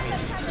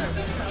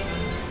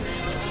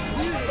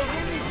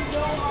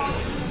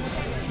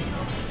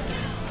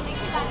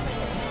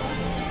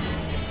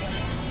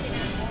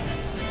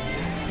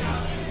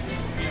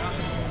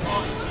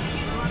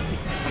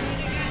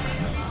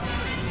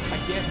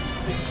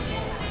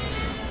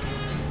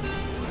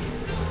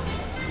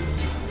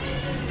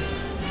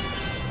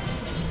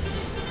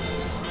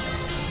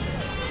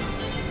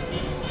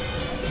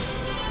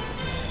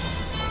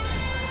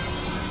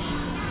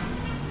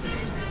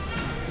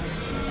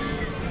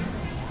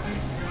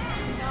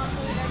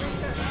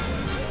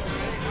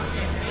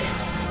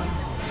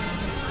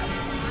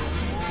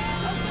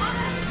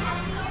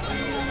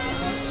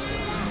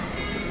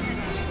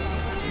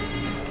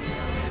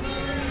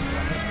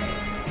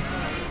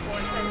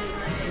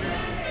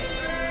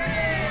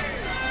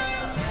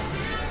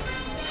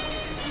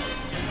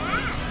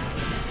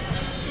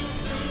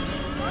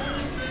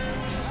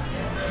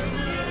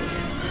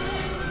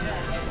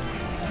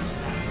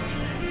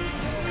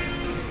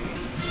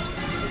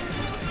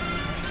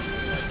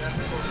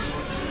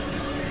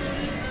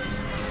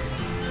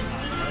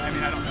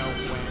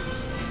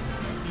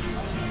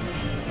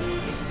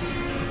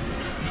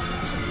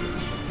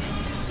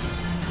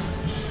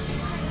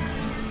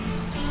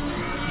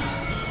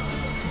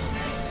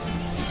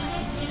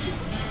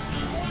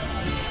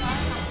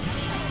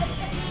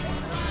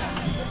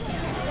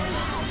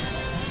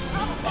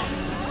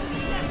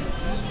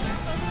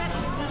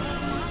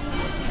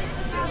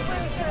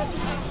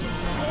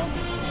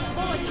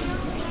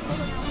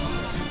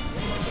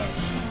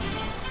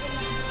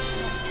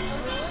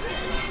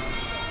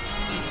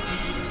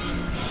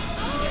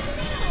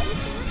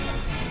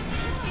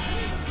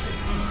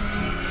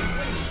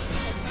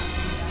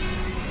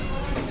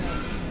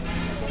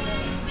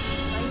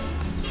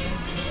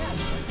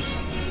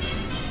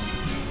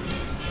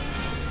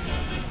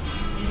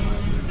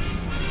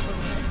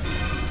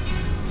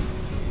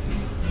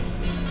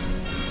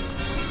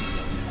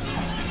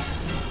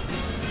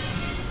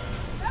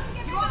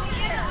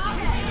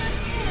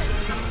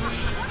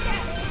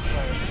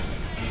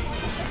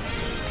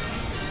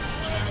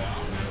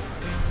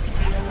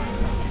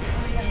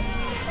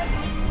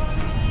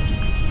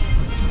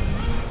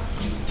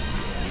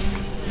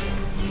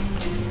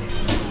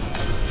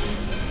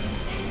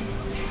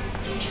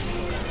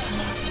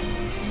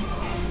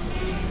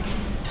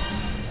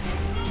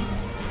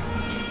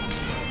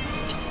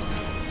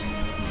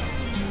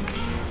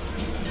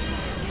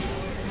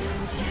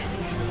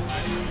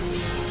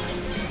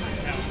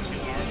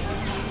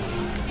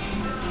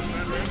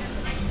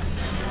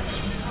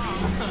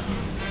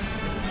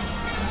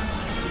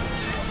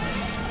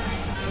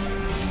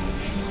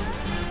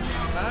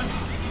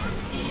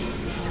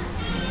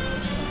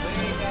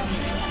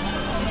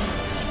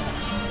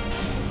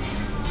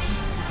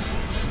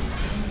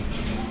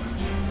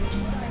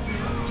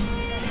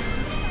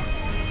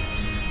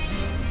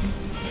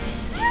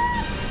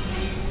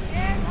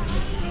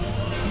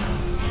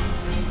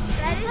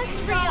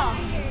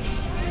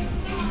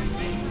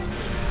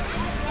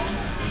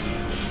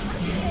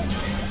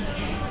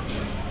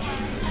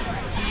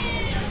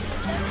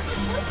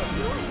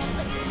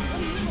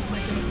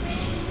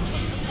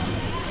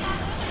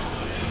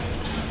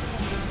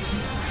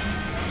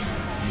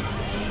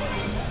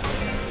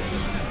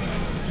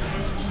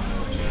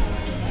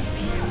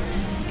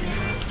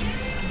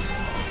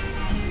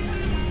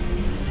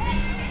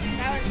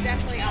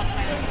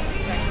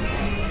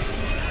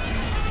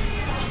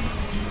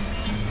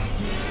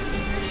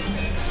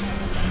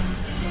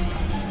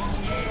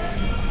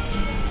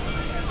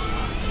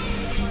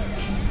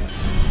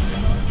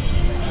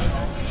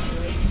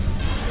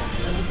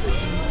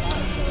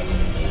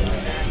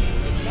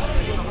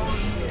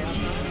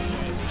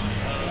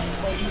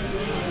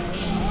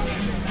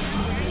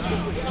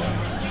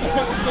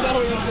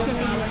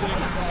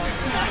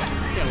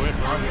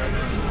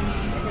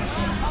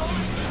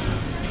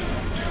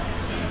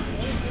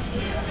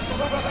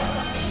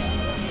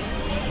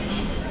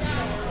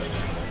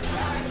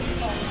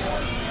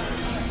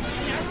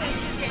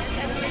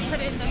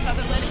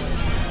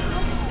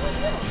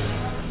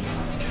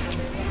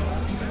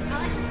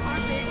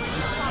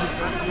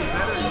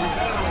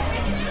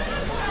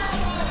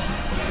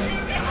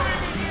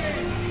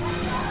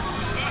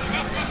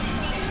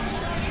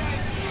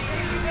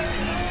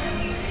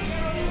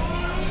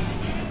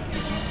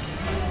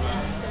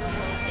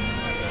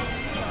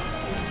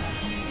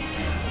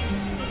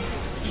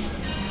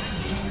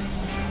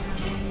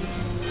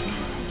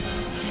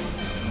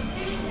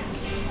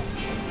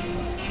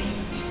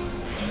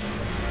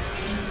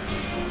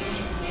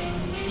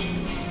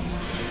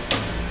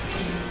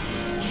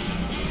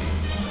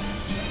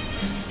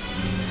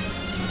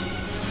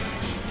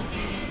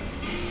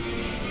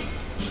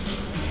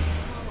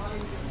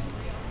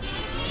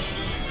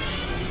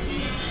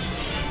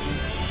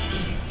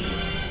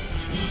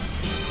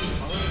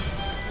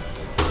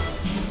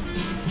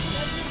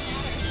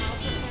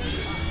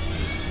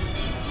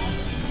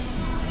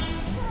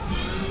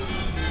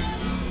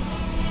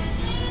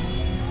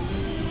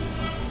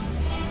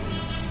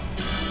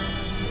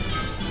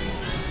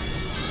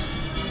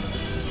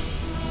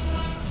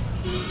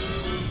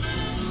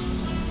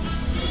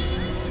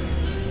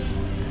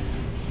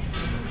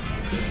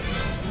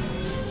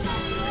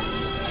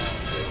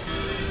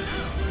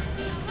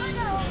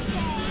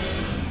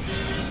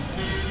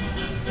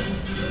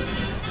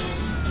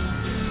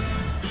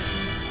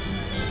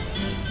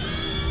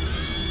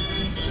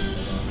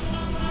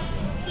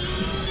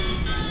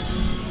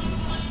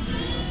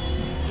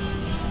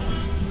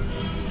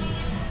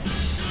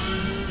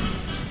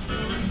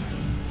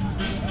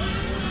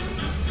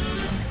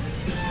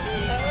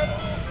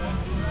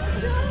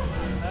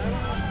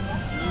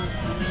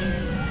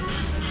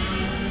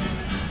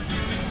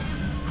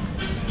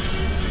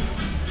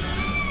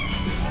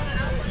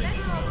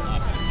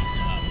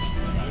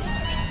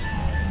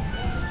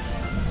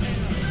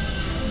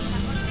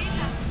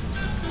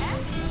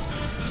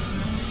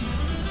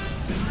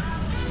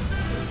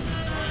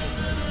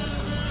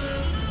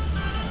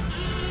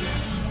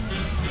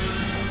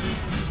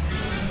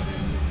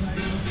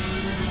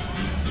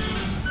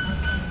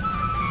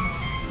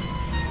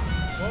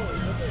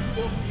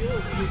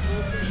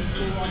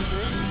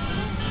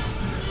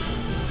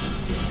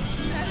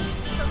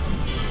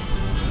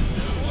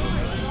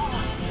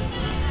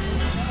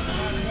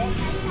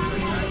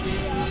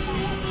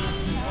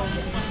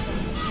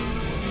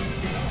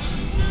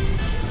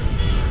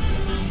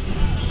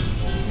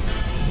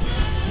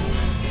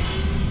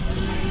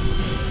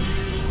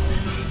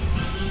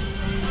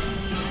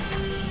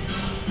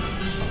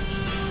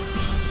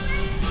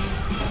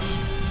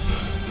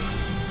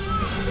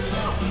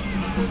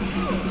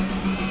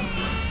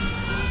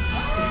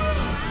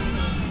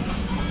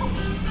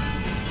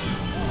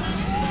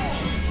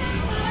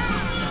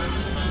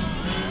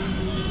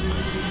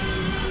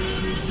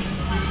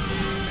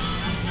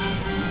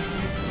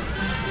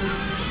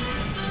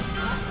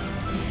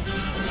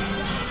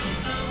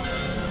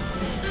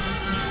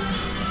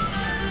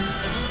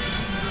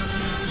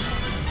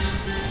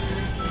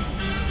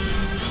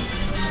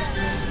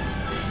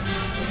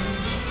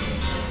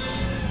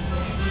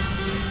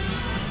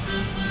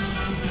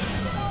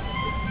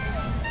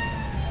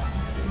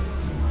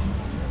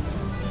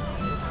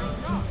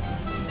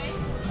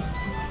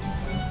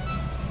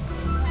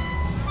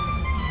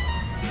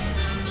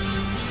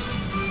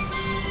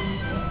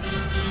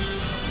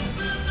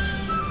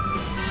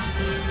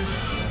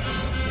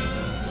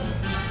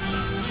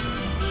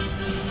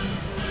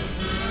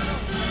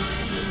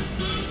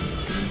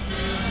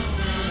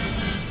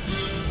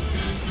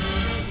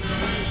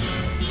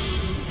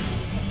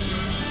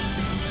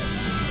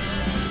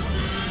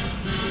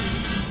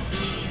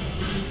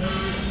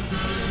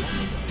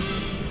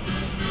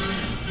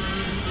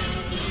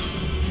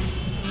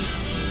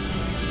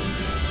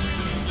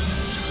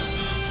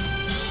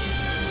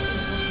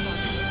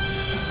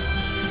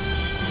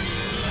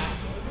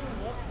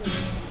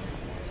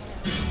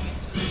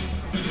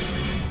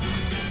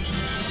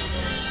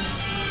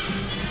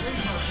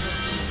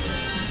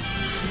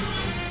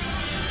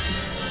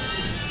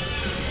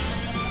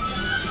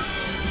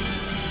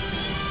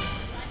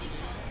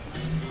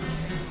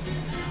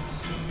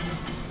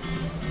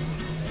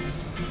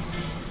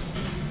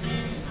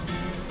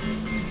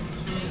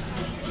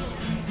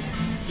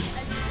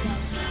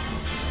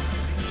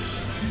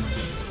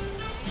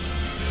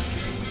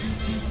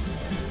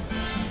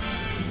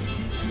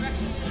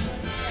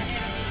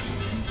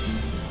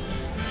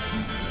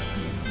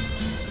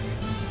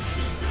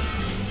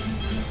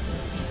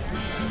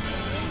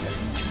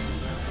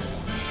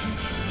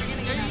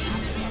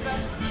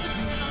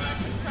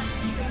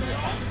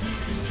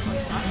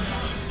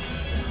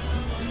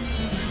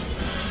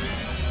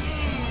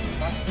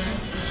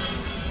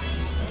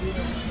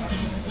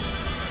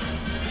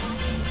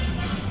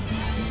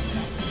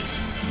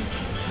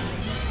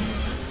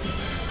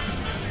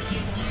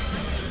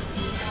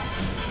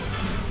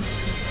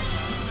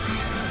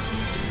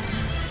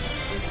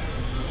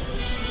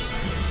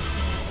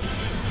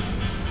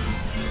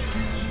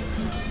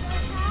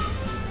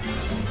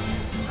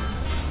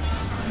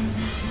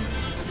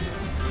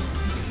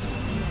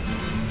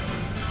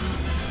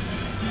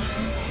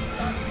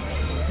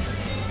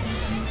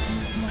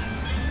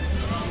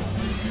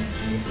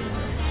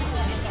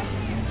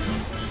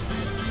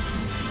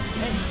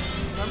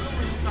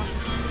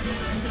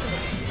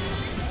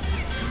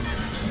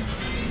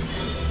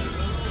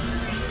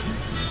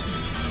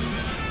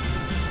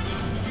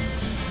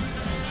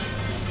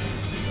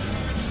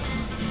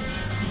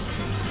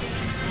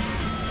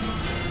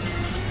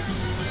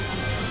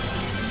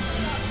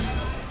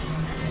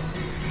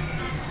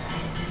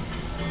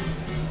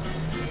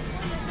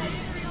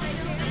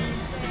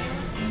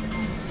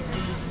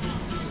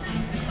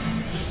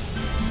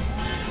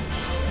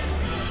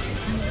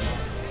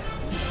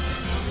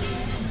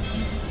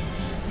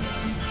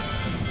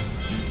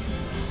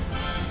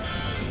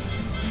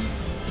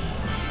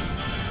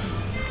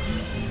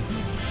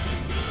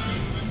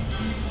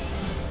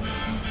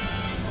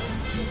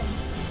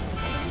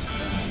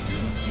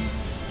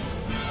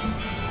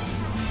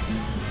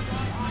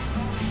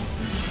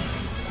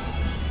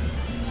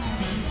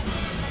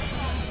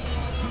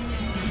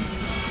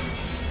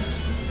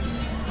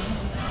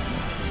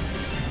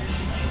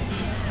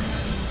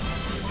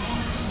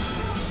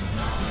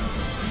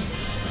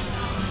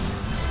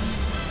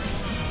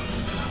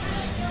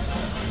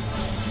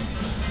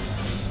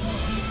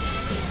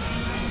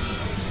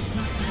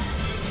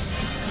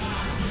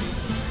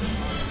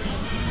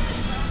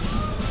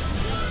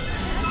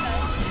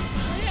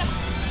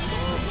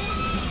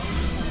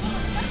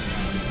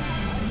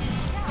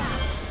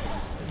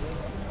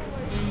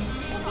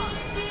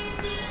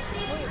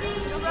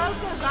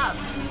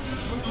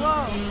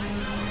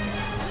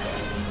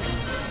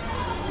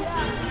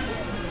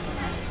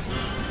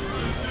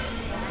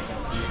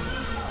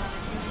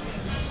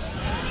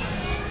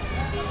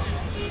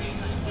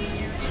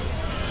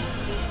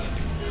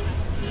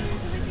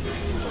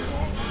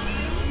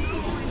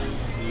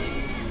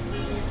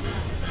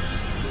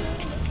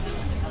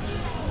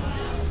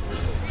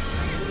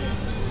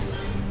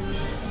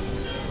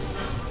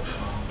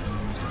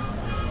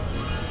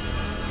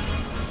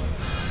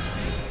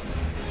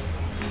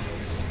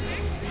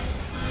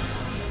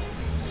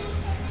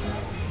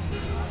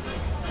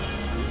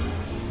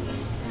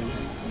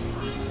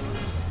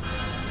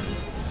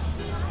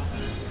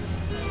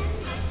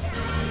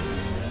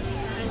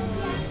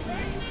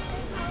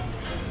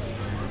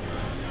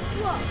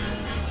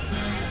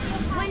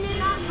 When you're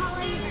not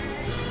calling her.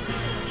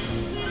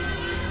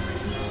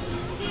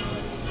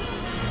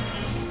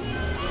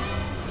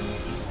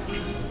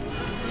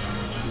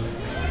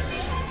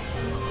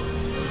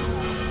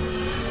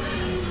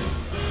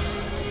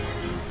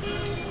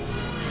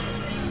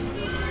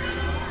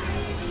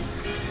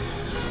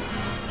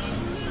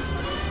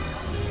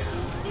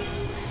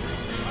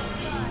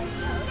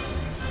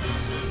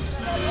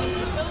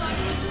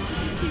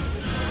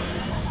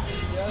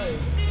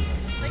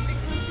 Like the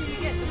closer you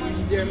get, the more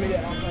you Yeah, maybe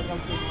I'll come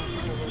to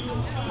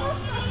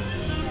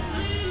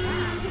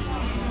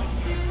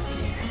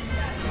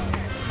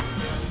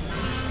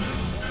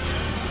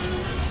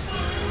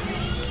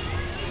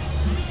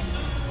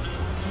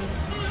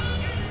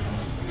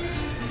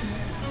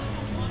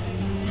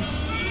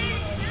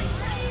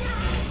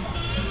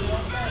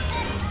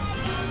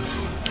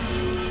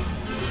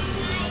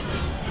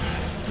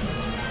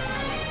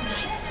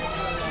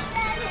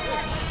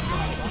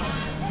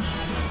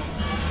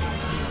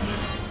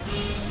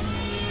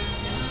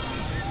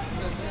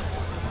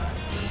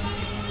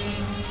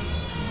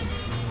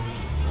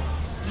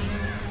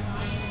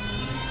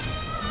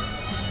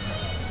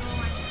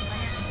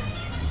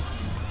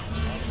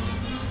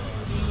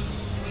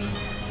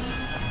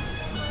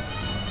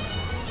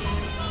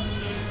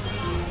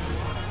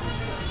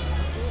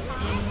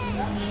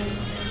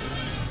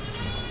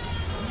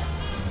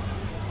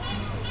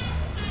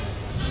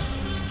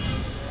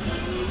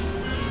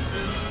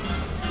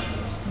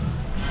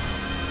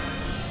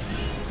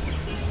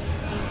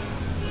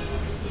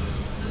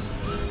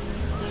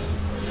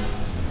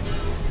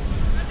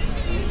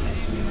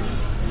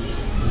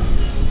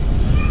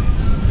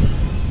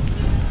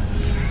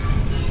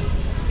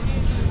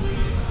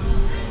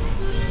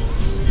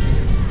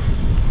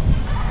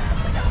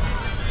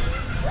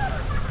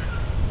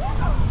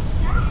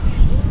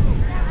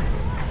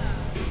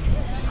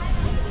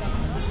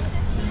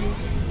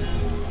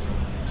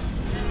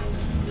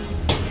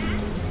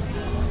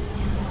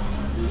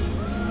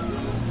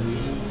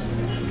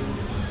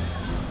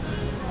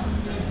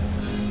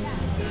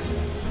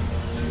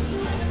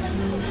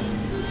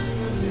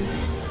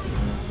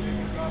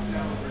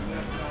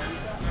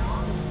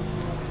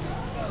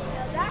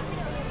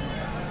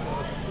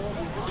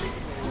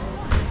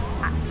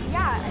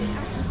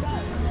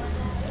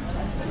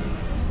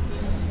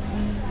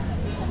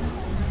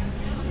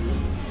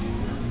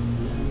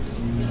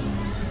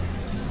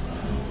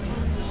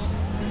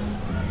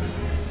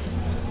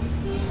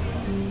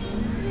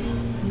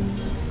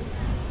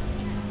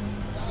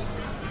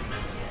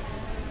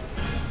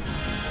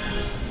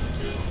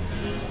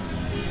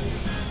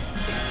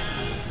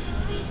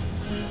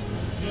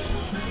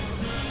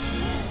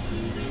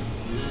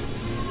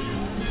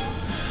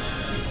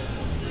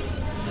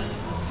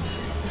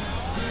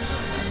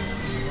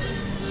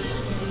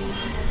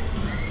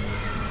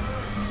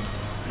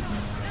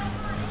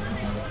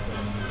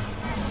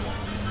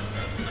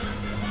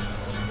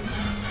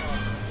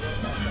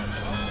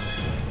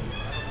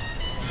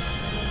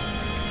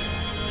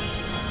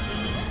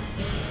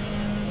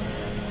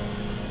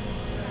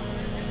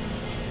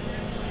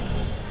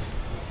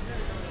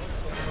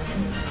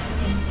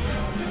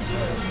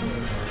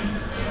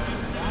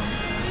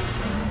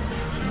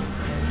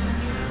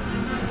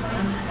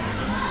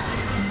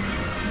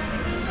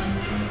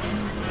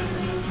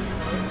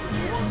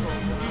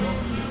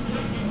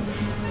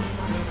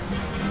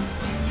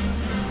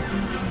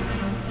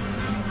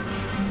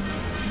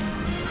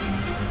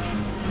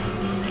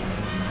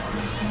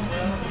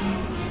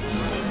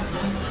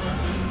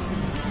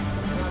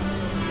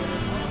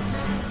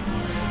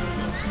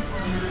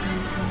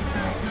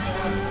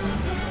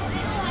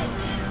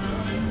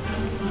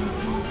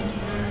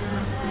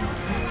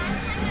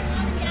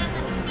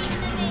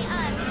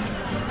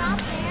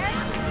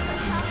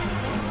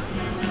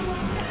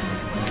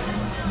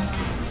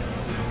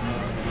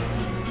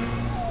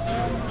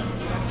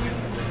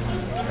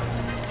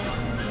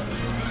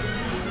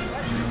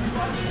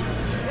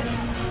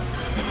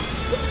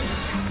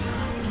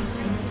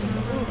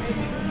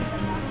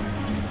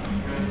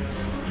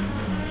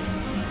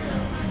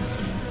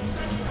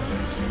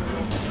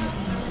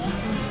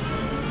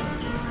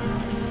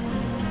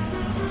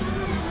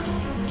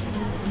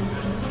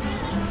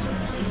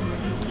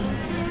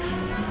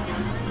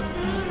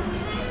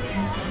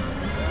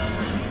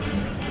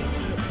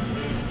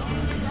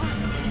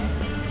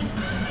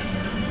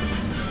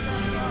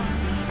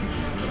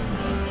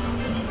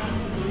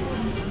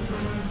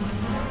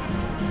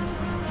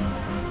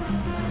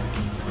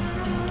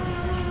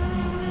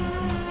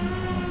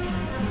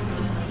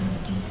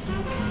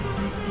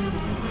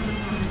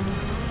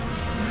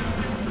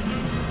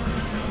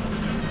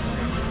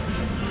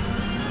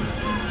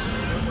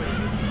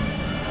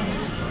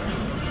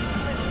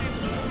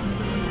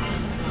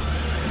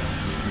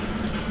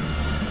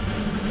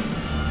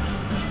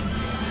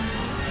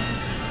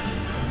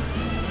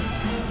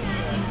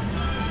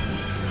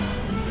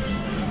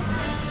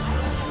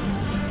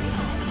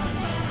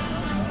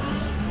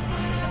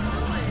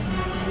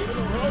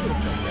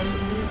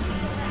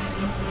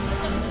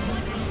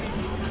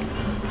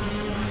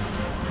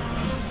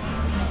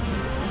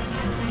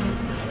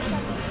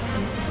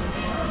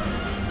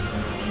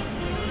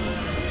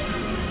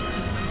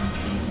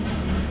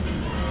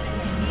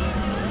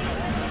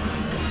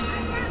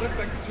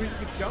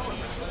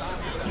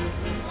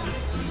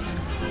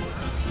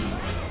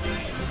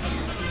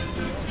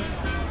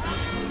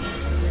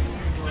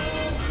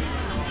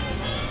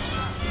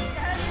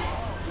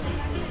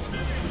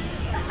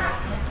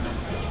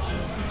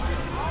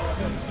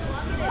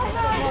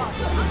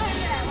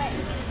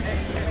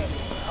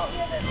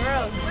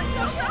girls.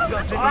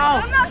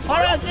 Oh,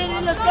 hold on,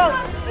 Cindy, let's go.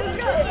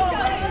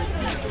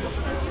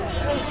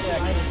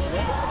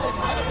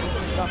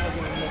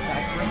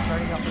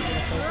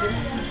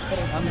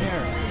 I'm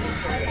here.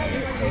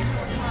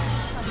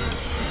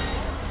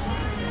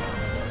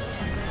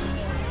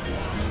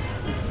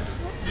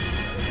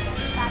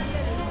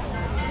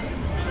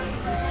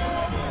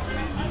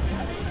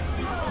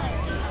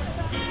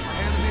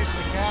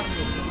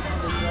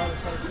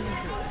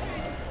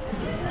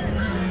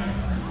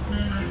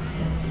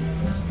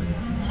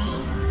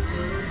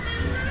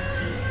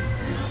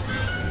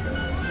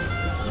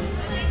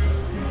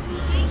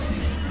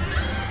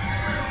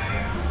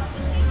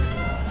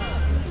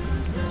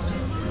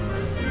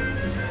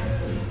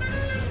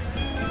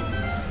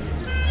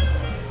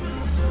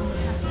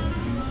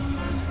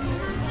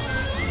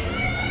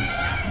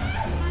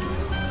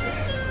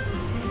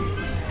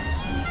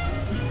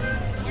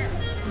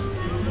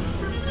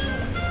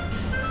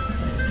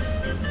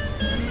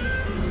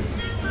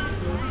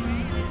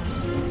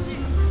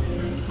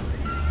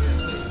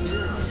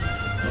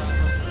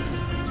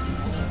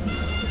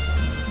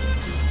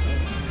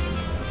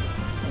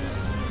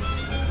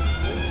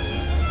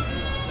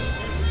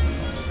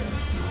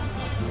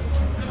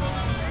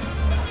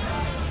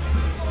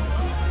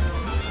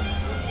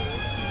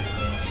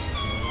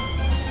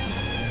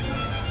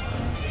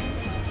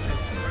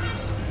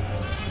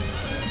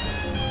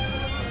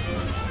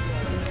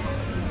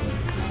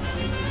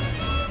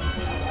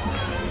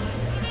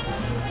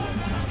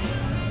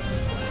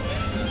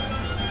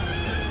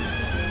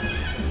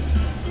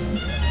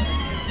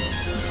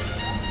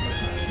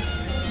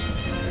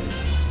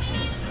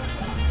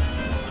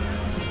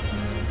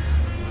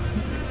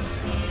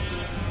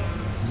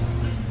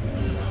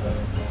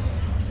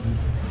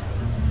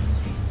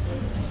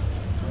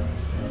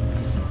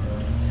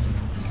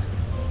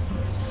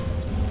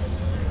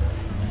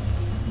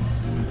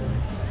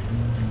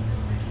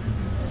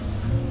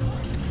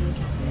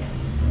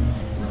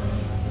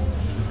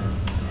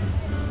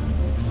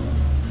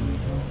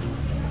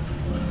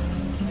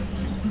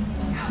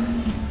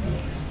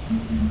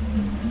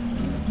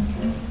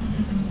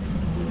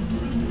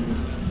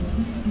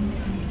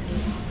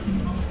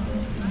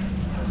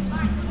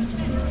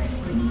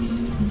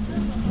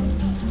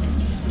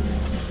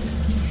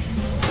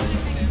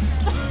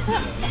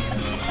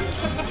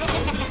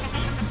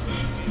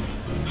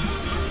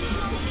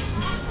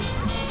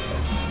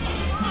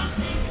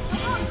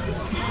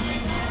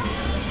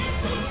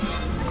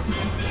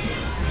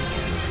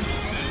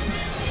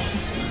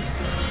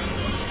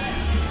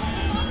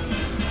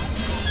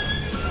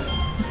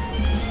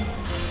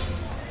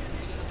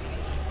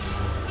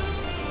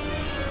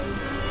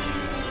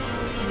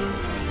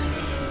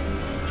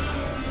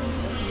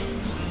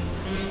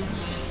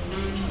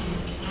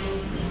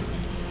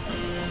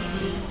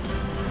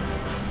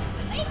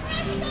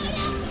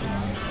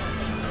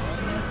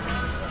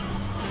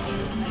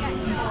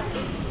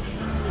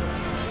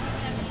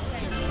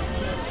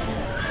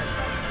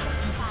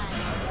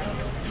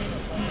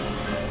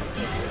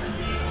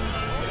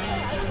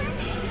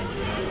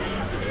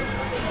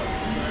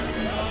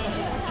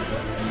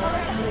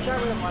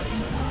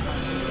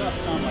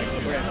 Sound like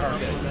the red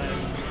carpets.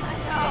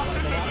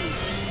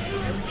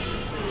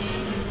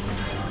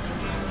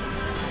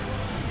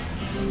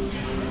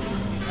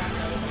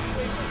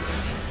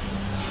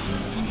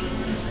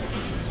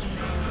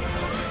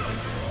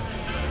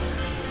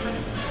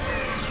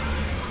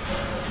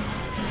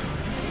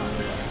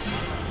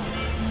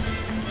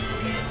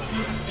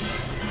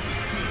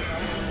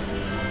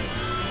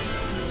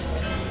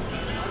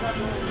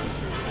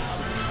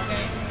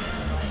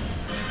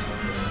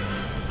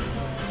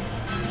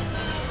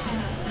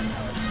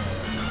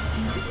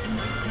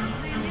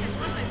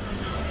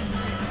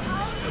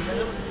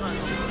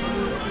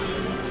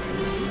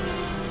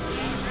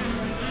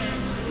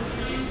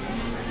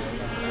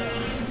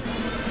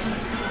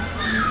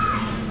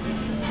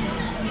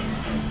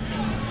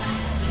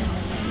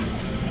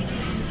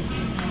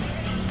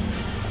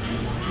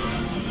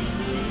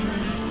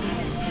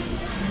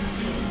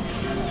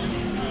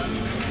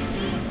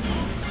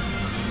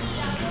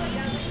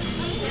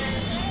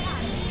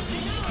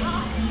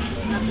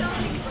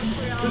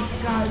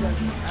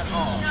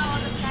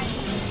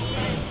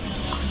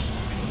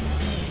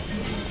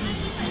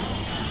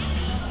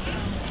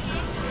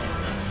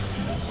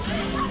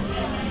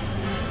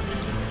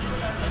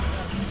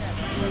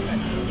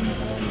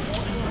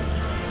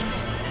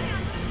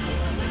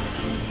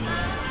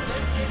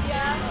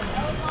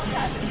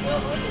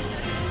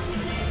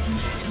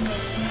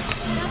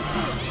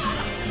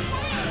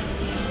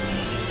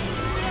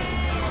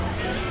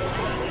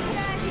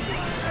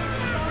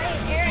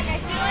 Eric, I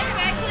feel like I'm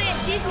actually at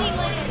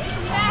Disneyland.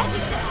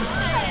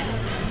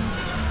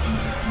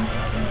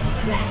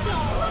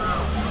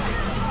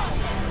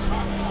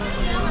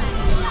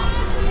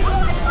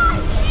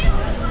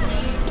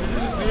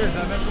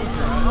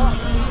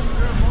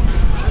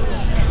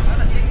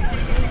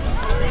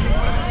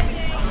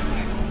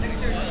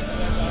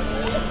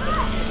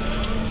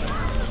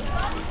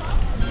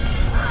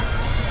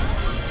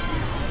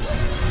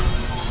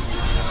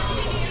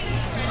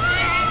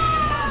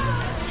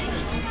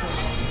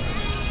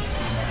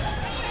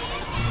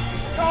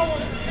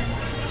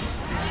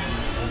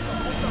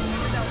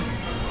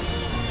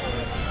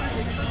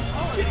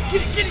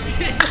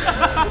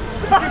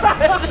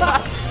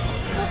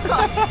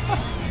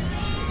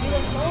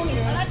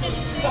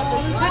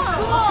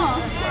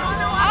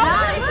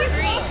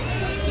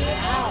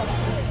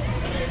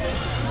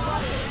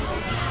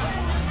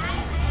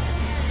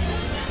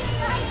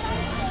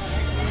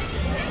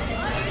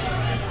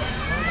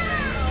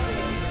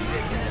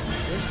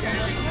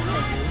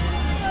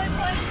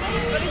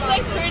 But it's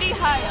like pretty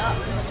high up.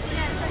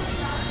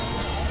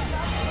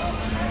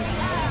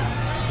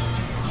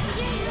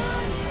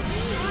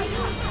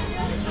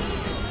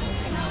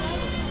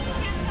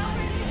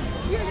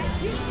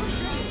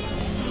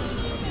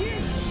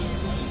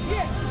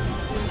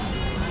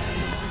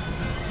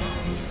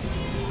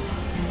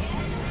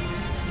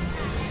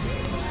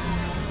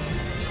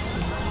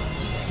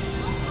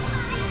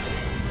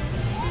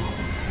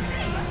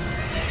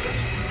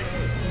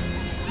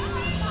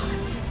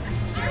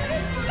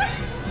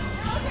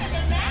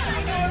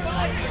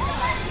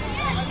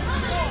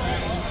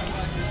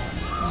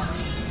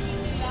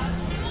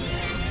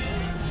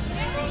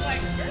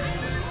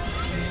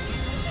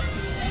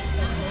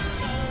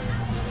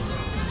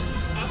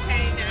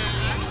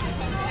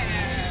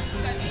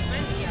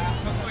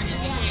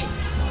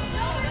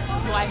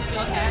 Do I still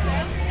have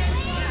that?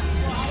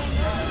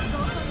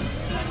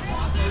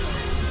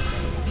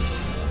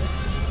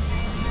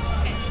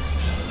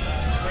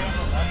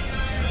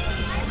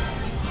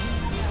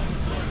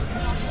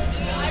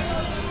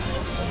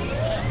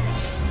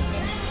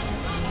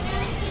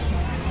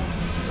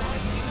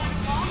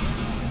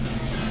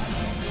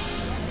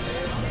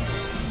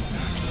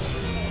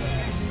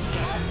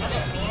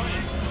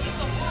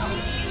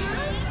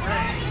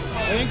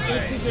 I think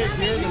this is it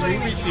near the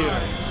movie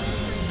theater.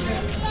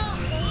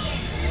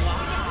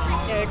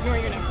 Yeah, ignore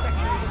your next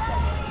section.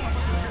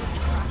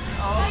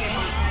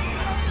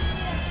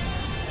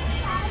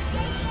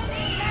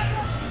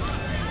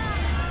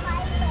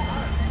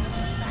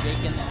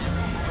 Jake in there.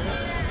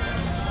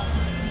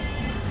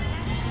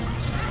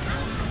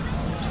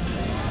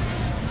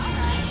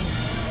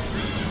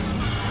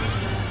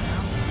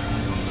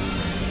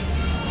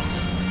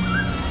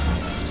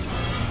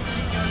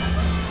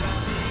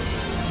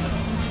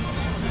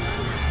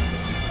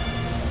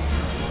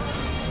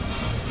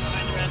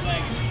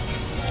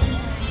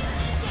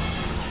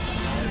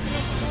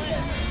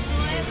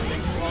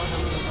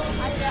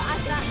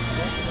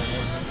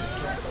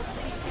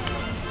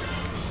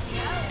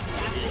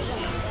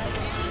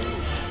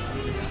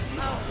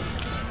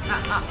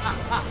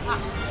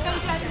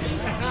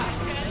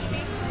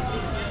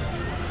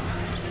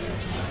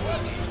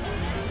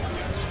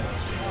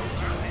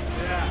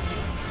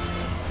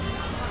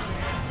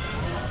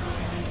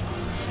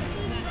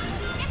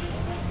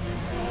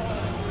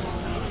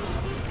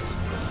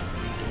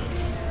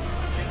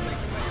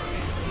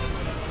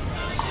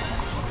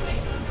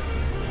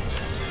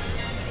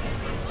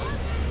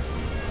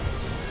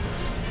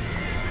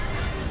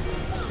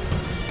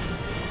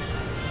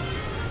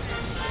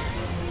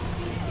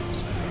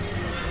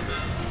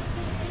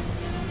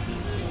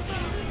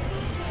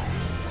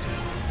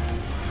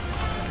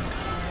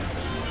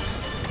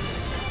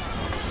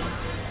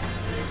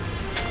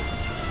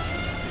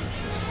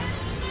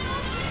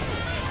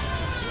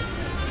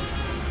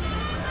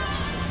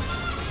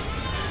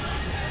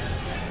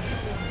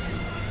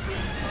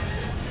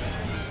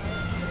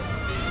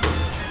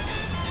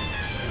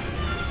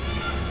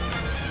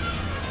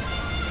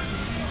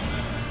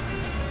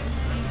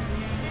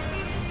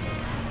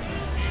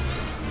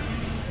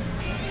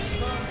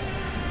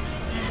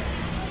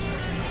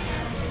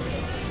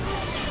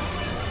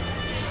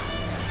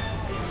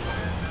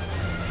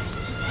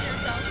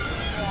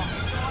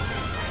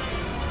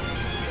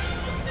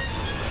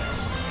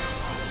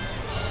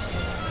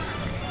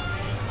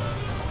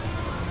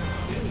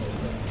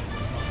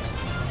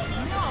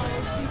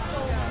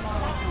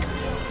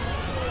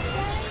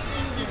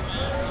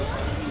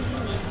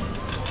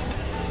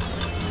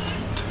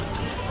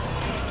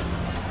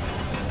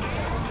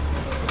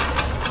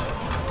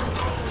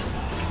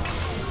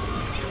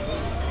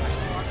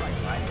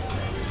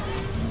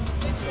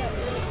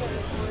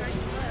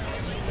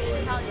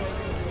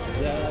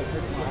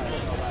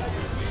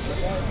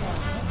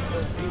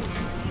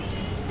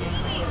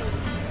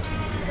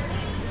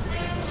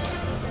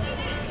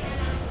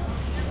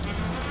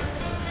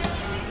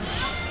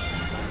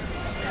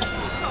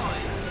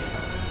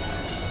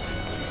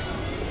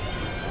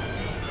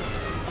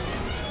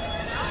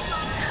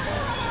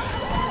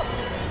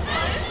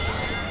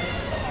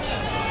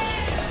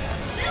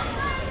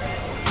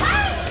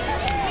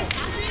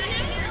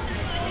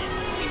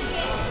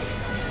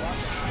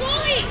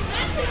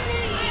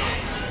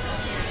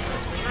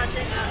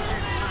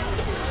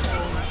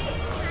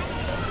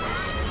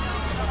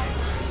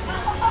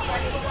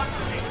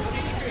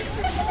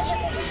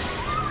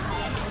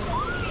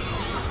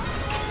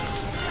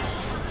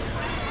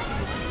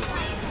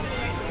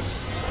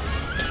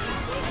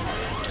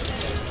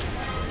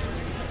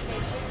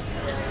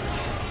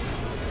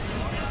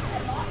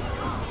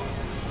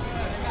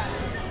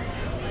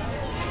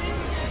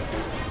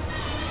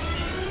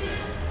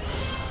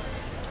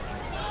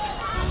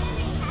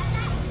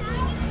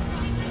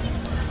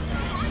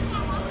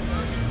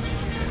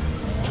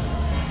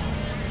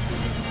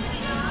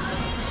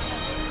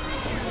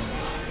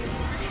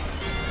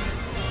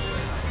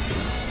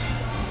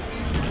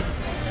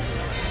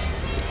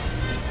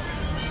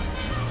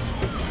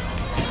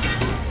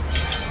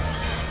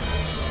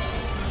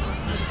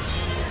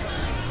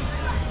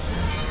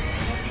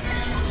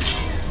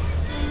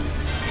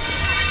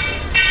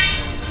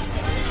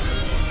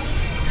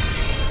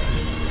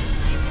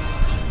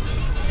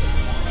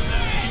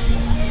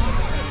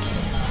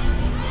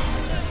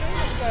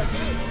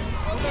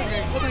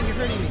 Hey, hold on, you're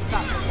hurting me.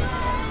 Stop.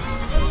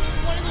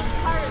 One of those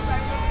pirates,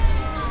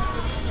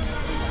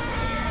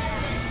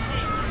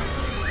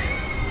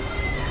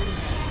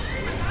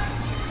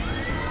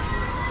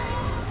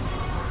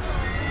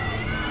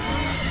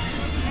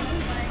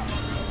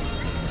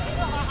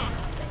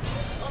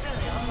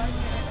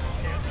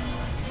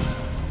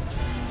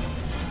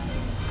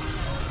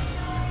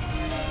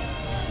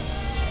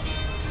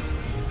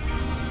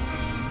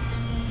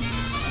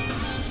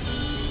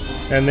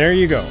 And there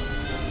you go.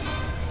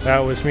 That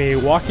was me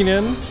walking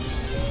in,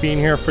 being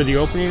here for the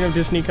opening of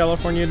Disney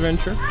California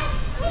Adventure,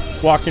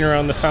 walking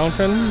around the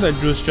fountain that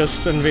was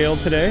just unveiled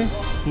today,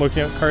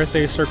 looking at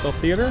Carthay Circle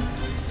Theater,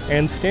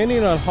 and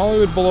standing on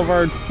Hollywood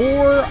Boulevard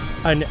for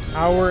an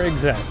hour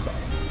exactly.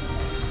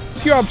 A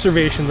few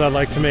observations I'd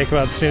like to make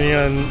about standing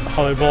on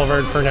Hollywood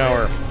Boulevard for an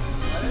hour.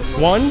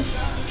 One,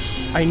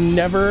 I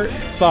never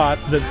thought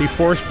that the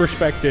forced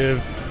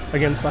perspective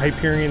against the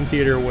Hyperion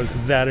Theater was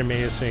that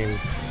amazing,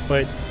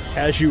 but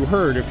as you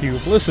heard, if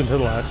you've listened to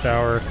the last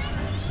hour,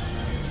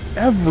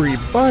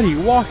 everybody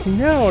walking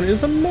down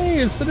is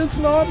amazed that it's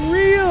not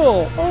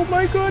real. Oh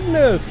my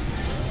goodness.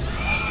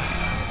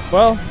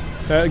 Well,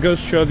 that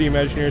goes to show the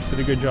Imagineers did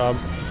a good job.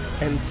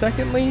 And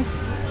secondly,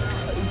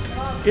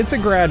 it's a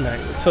grad night.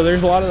 So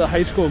there's a lot of the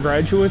high school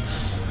graduates,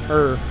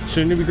 or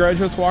soon-to-be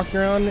graduates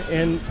walking around.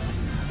 And,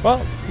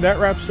 well, that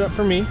wraps it up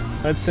for me.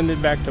 Let's send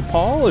it back to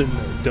Paul in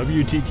the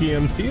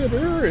WTTM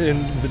Theater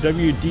and the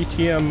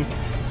WTTM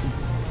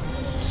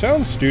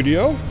Sound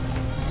Studio,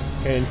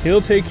 and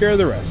he'll take care of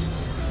the rest.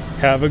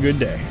 Have a good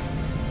day.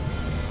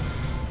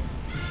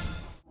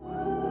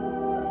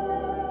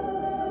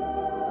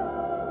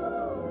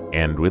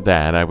 And with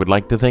that, I would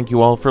like to thank you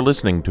all for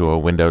listening to A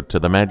Window to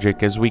the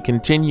Magic as we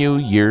continue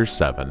Year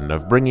 7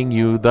 of bringing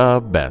you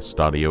the best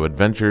audio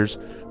adventures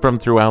from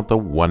throughout the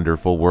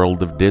wonderful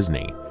world of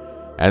Disney.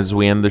 As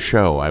we end the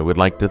show, I would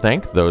like to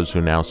thank those who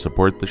now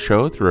support the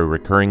show through a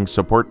recurring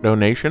support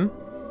donation.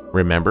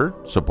 Remember,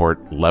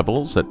 support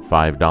levels at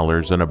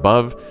 $5 and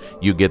above.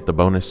 You get the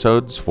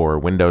bonus-sodes for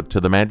Window to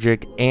the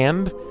Magic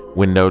and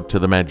Window to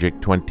the Magic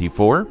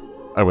 24.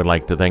 I would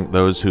like to thank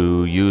those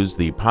who use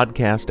the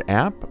podcast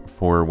app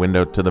for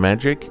Window to the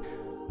Magic,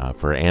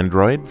 for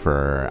Android,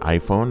 for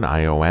iPhone,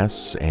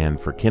 iOS,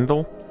 and for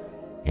Kindle.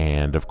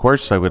 And of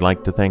course, I would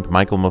like to thank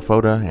Michael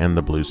Mafota and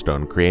the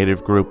Bluestone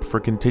Creative Group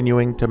for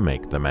continuing to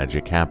make the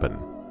magic happen.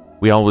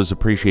 We always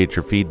appreciate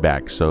your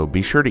feedback, so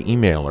be sure to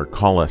email or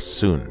call us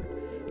soon.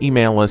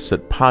 Email us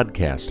at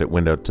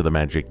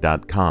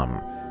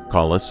podcast@windowtothemagic.com.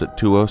 Call us at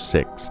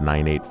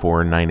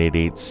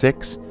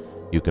 206-984-9886.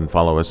 You can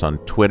follow us on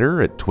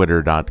Twitter at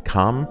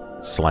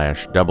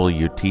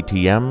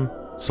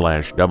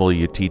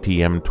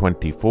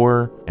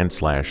twitter.com/WTTM/WTTM24 and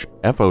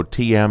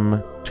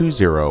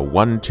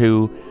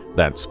 /FOTM2012.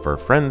 That's for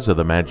Friends of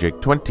the Magic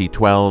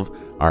 2012,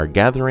 our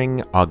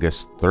gathering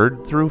August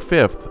 3rd through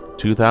 5th,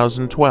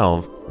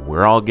 2012.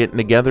 We're all getting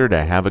together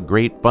to have a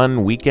great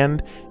fun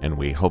weekend, and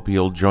we hope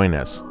you'll join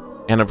us.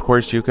 And of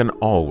course, you can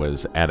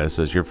always add us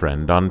as your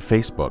friend on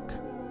Facebook.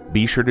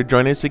 Be sure to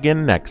join us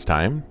again next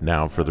time.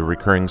 Now for the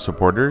recurring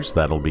supporters,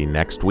 that'll be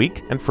next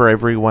week, and for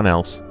everyone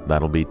else,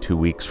 that'll be 2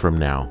 weeks from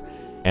now.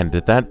 And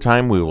at that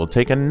time, we will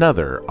take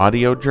another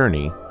audio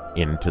journey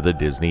into the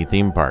Disney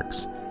theme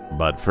parks.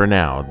 But for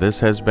now,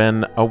 this has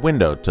been A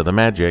Window to the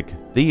Magic,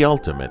 the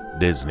ultimate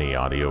Disney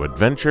audio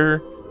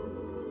adventure,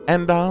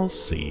 and I'll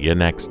see you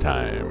next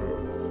time.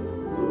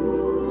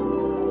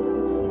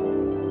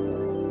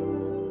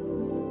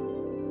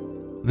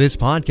 This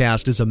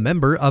podcast is a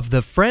member of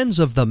the Friends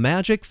of the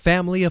Magic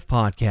family of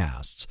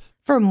podcasts.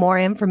 For more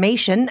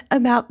information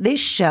about this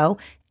show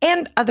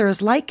and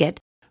others like it,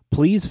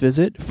 please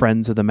visit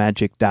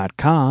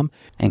friendsofthemagic.com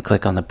and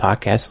click on the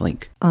podcast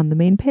link on the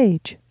main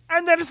page.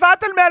 And there's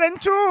Watermelon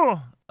too.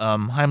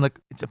 Heimlich,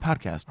 it's a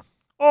podcast.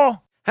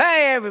 Oh.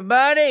 Hey,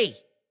 everybody.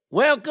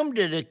 Welcome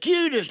to the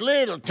cutest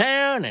little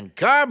town in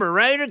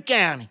Carburetor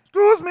County.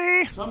 Excuse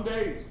me. Some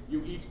days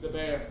you eat the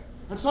bear,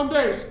 and some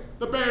days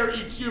the bear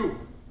eats you.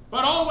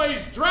 But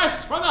always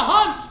dress for the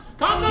hunt!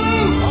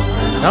 Congaloo!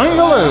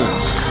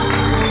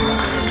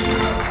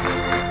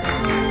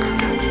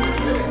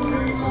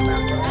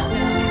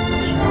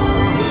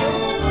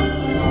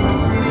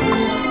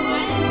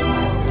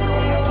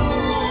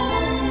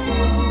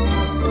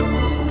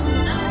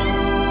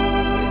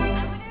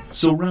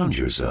 Surround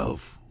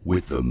yourself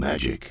with the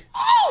magic.